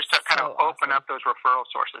just to kind of open up those referral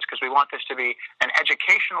sources, because we want this to be an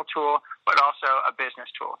educational tool, but also a business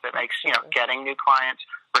tool that makes getting new clients,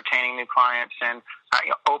 retaining new clients, and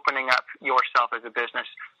opening up yourself as a business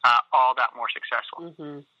all that more successful.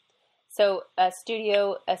 So a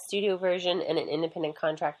studio version and an independent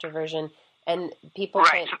contractor version, and people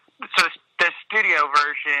right. So the studio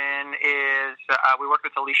version is we worked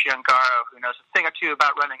with Alicia Ungaro, who knows a thing or two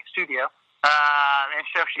about running a studio, and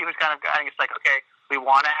so she was kind of guiding us like, okay, we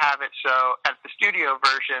want to have it so at the studio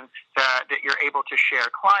version that you're able to share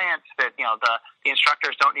clients, that the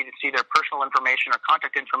instructors don't need to see their personal information or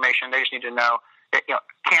contact information. They just need to know that,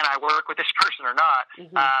 can I work with this person or not,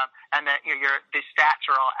 and that the stats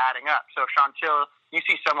are all adding up. So Chantil, you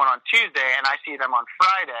see someone on Tuesday and I see them on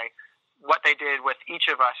Friday. What they did with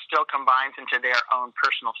each of us still combines into their own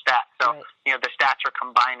personal stats. So, the stats are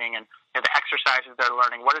combining, and the exercises they're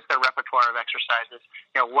learning. What is their repertoire of exercises?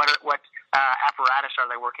 What apparatus are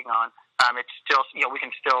they working on? It's still, we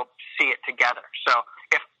can still see it together. So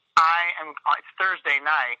if it's Thursday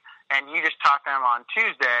night and you just taught them on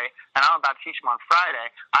Tuesday and I'm about to teach them on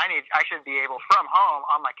Friday, I should be able from home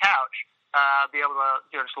on my couch be able to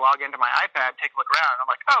just log into my iPad, take a look around. I'm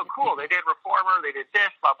like, oh, cool, they did reformer, they did this,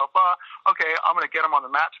 blah, blah, blah. Okay, I'm going to get them on the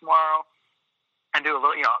mat tomorrow and do a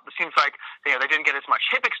little, it seems like they didn't get as much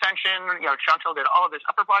hip extension. Chantal did all of this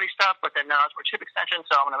upper body stuff, but then not as much hip extension,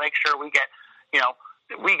 so I'm going to make sure we get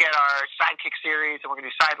our side kick series, and we're going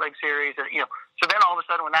to do side leg series. And, so then all of a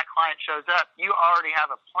sudden when that client shows up, you already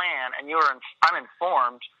have a plan, and I'm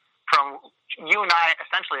informed from you and I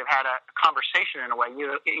essentially have had a conversation in a way,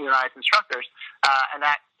 you and I as instructors, and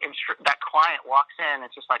that client walks in,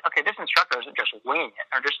 it's just like, okay, this instructor isn't just winging it,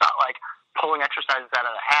 or just not like pulling exercises out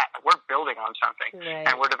of the hat. We're building on something,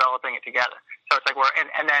 and we're developing it together. So it's like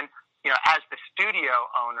and then, as the studio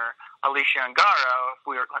owner, Alicia Ungaro, if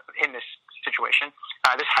we were in this situation,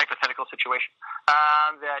 this hypothetical situation,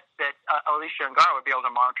 that Alicia Ungaro would be able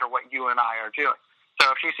to monitor what you and I are doing. So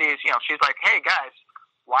if she sees, she's like, hey guys,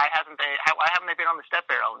 why haven't they been on the step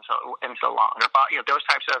barrel in so long? Or, those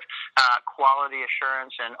types of quality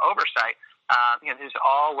assurance and oversight. There's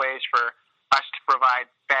all ways for us to provide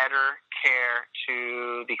better care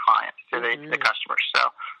to the clients, to the customers. So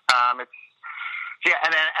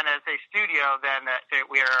and as a studio, then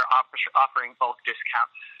we are offering bulk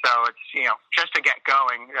discounts. So it's just to get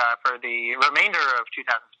going for the remainder of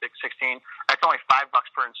 2016. It's only $5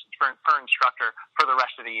 per instructor for the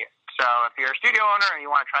rest of the year. So if you're a studio owner and you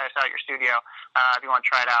want to try us out at your studio, if you want to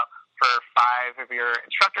try it out for 5 of your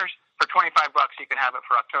instructors, for $25 you can have it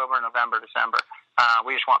for October, November, December.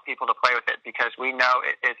 We just want people to play with it because we know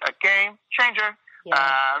it is a game changer.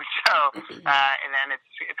 And then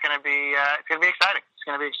it's going to be exciting. It's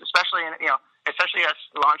going to be especially us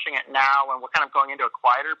launching it now when we're kind of going into a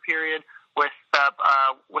quieter period with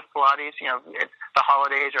Pilates. The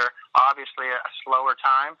holidays are obviously a slower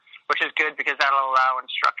time, which is good because that'll allow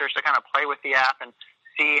instructors to kind of play with the app and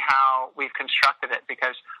see how we've constructed it,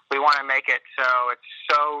 because we want to make it so it's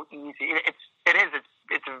so easy.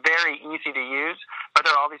 It's very easy to use, but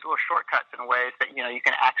there are all these little shortcuts and ways that you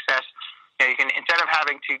can access. You can, instead of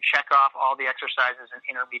having to check off all the exercises in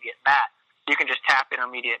intermediate mat, you can just tap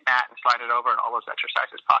intermediate mat and slide it over, and all those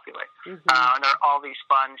exercises populate. And there are all these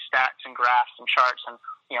fun stats and graphs and charts and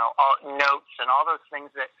all notes and all those things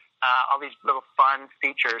that all these little fun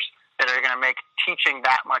features that are going to make teaching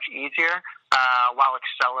that much easier while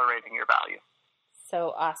accelerating your value.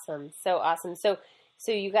 So awesome. So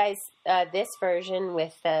you guys, this version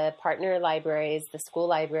with the partner libraries, the school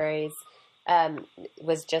libraries,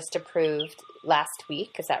 was just approved last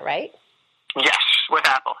week. Is that right? Yes, with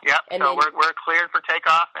Apple. Yep. And so we're cleared for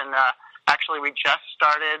takeoff, and actually we just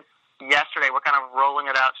started yesterday. We're kind of rolling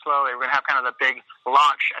it out slowly. We're going to have kind of the big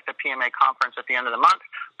launch at the PMA conference at the end of the month,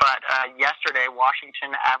 But yesterday,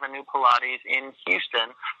 Washington Avenue Pilates in Houston,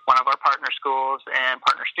 one of our partner schools and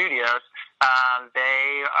partner studios,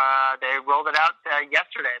 they rolled it out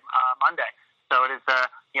yesterday, Monday. So it is the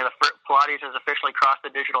Pilates has officially crossed the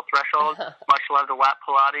digital threshold. Much love to WAP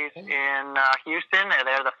Pilates in Houston.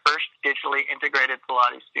 They're the first digitally integrated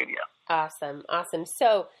Pilates studio. Awesome.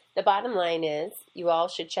 So the bottom line is you all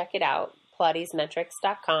should check it out,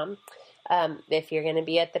 PilatesMetrics.com. If you're going to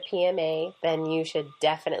be at the PMA, then you should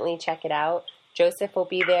definitely check it out. Joseph will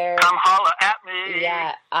be there. Come holla at me.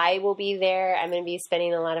 Yeah, I will be there. I'm going to be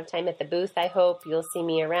spending a lot of time at the booth, I hope. You'll see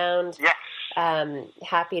me around. Yes.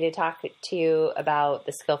 Happy to talk to you about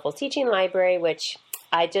the Skillful Teaching Library, which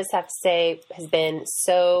I just have to say has been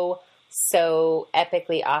so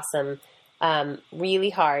epically awesome. Really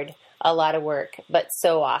hard, a lot of work, but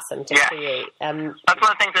so awesome to create. That's one of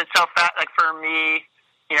the things that's so fast. Like for me,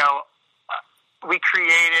 we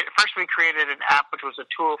created an app which was a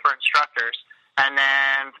tool for instructors, and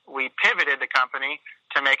then we pivoted the company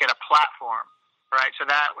to make it a platform, right? So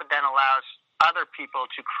that then allows other people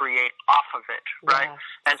to create off of it, right?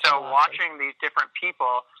 Yeah, and so watching these different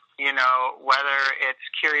people, whether it's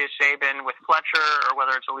Curious Sabin with Fletcher, or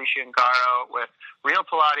whether it's Alicia Ngaro with Real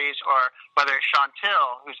Pilates, or whether it's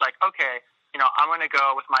Chantil, who's like, okay, I'm going to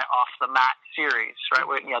go with my Off the Mat series, right?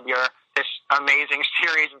 This amazing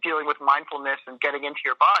series dealing with mindfulness and getting into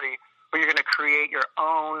your body, where you're going to create your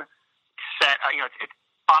own set. It's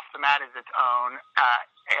Off the Mat is its own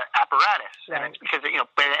apparatus, right. And it's because it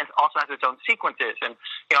also has its own sequences. And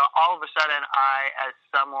all of a sudden, I, as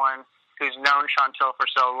someone who's known Chantil for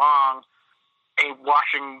so long,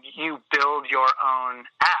 watching you build your own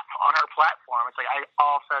app on her platform, it's like I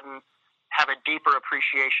all of a sudden have a deeper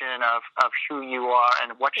appreciation of who you are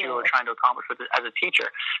and what you are trying to accomplish with it as a teacher.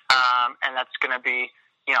 And that's going to be,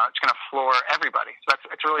 it's going to floor everybody. So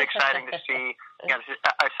it's really exciting to see, it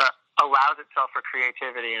allows itself for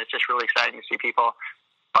creativity, and it's just really exciting to see people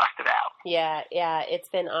bust it out. Yeah, it's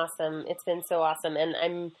been awesome. It's been so awesome.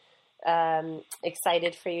 And I'm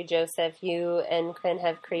excited for you, Joseph. You and Quinn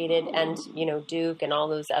have created, and, Duke and all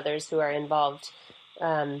those others who are involved,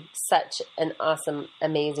 such an awesome,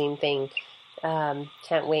 amazing thing.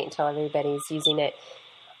 Can't wait until everybody's using it.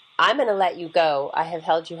 I'm going to let you go. I have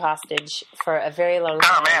held you hostage for a very long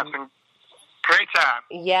time. Oh, man, it's been a great time.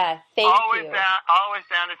 Yeah, thank you. Always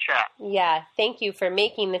down to chat. Yeah, thank you for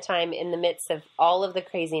making the time in the midst of all of the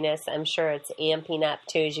craziness. I'm sure it's amping up,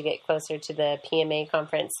 too, as you get closer to the PMA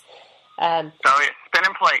conference. Spinning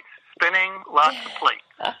plates. Spinning lots of plates.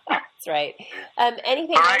 That's right.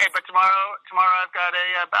 Anything all right, else? But tomorrow I've got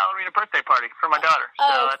a ballerina birthday party for my daughter.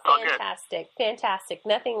 So that's all good. Fantastic.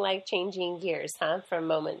 Nothing like changing gears, huh, from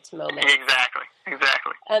moment to moment.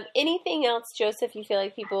 Exactly. Anything else, Joseph, you feel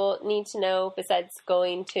like people need to know besides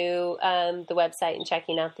going to the website and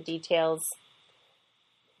checking out the details?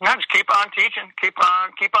 No, just keep on teaching. Keep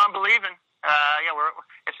on believing.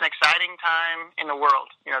 It's an exciting time in the world.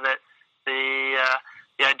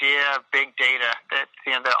 The idea of big data, that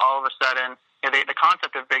all of a sudden the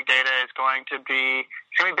concept of big data is going to be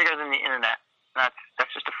bigger than the internet. And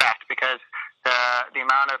that's just a fact, because the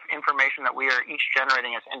amount of information that we are each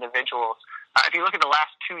generating as individuals. If you look at the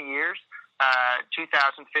last 2 years,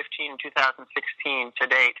 2015 and 2016 to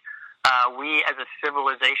date, we as a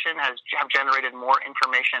civilization have generated more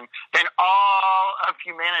information than all of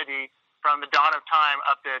humanity from the dawn of time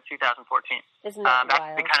up to 2014. Isn't that that's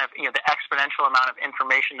wild? the kind of the exponential amount of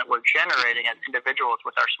information that we're generating as individuals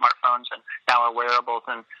with our smartphones and now our wearables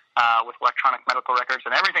and with electronic medical records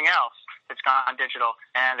and everything else that's gone digital.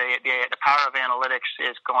 And the power of analytics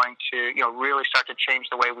is going to really start to change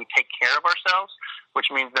the way we take care of ourselves,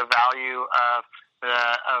 which means the value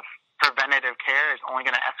of preventative care is only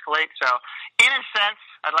going to escalate. So, in a sense,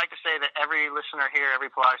 I'd like to say that every listener here, every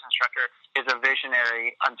Pilates instructor, is a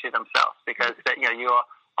visionary unto themselves, because you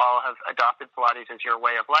all have adopted Pilates as your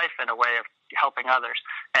way of life and a way of helping others,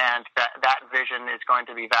 and that vision is going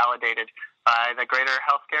to be validated by the greater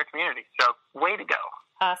healthcare community. So, way to go!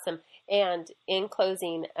 Awesome. And in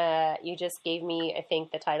closing, you just gave me, I think,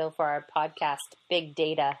 the title for our podcast, Big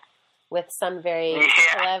Data, with some very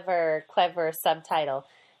clever subtitle.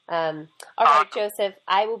 All right, Joseph,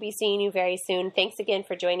 I will be seeing you very soon. Thanks again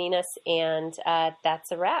for joining us, and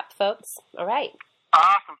that's a wrap, folks. All right.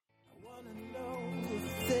 Awesome. I want to know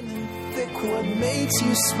thin and thick, what makes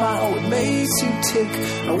you smile, what makes you tick.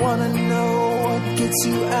 I want to know what gets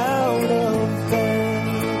you out of bed.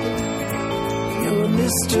 You're a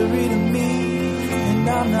mystery to me, and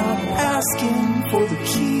I'm not asking for the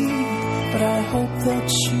key, but I hope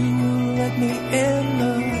that you let me in the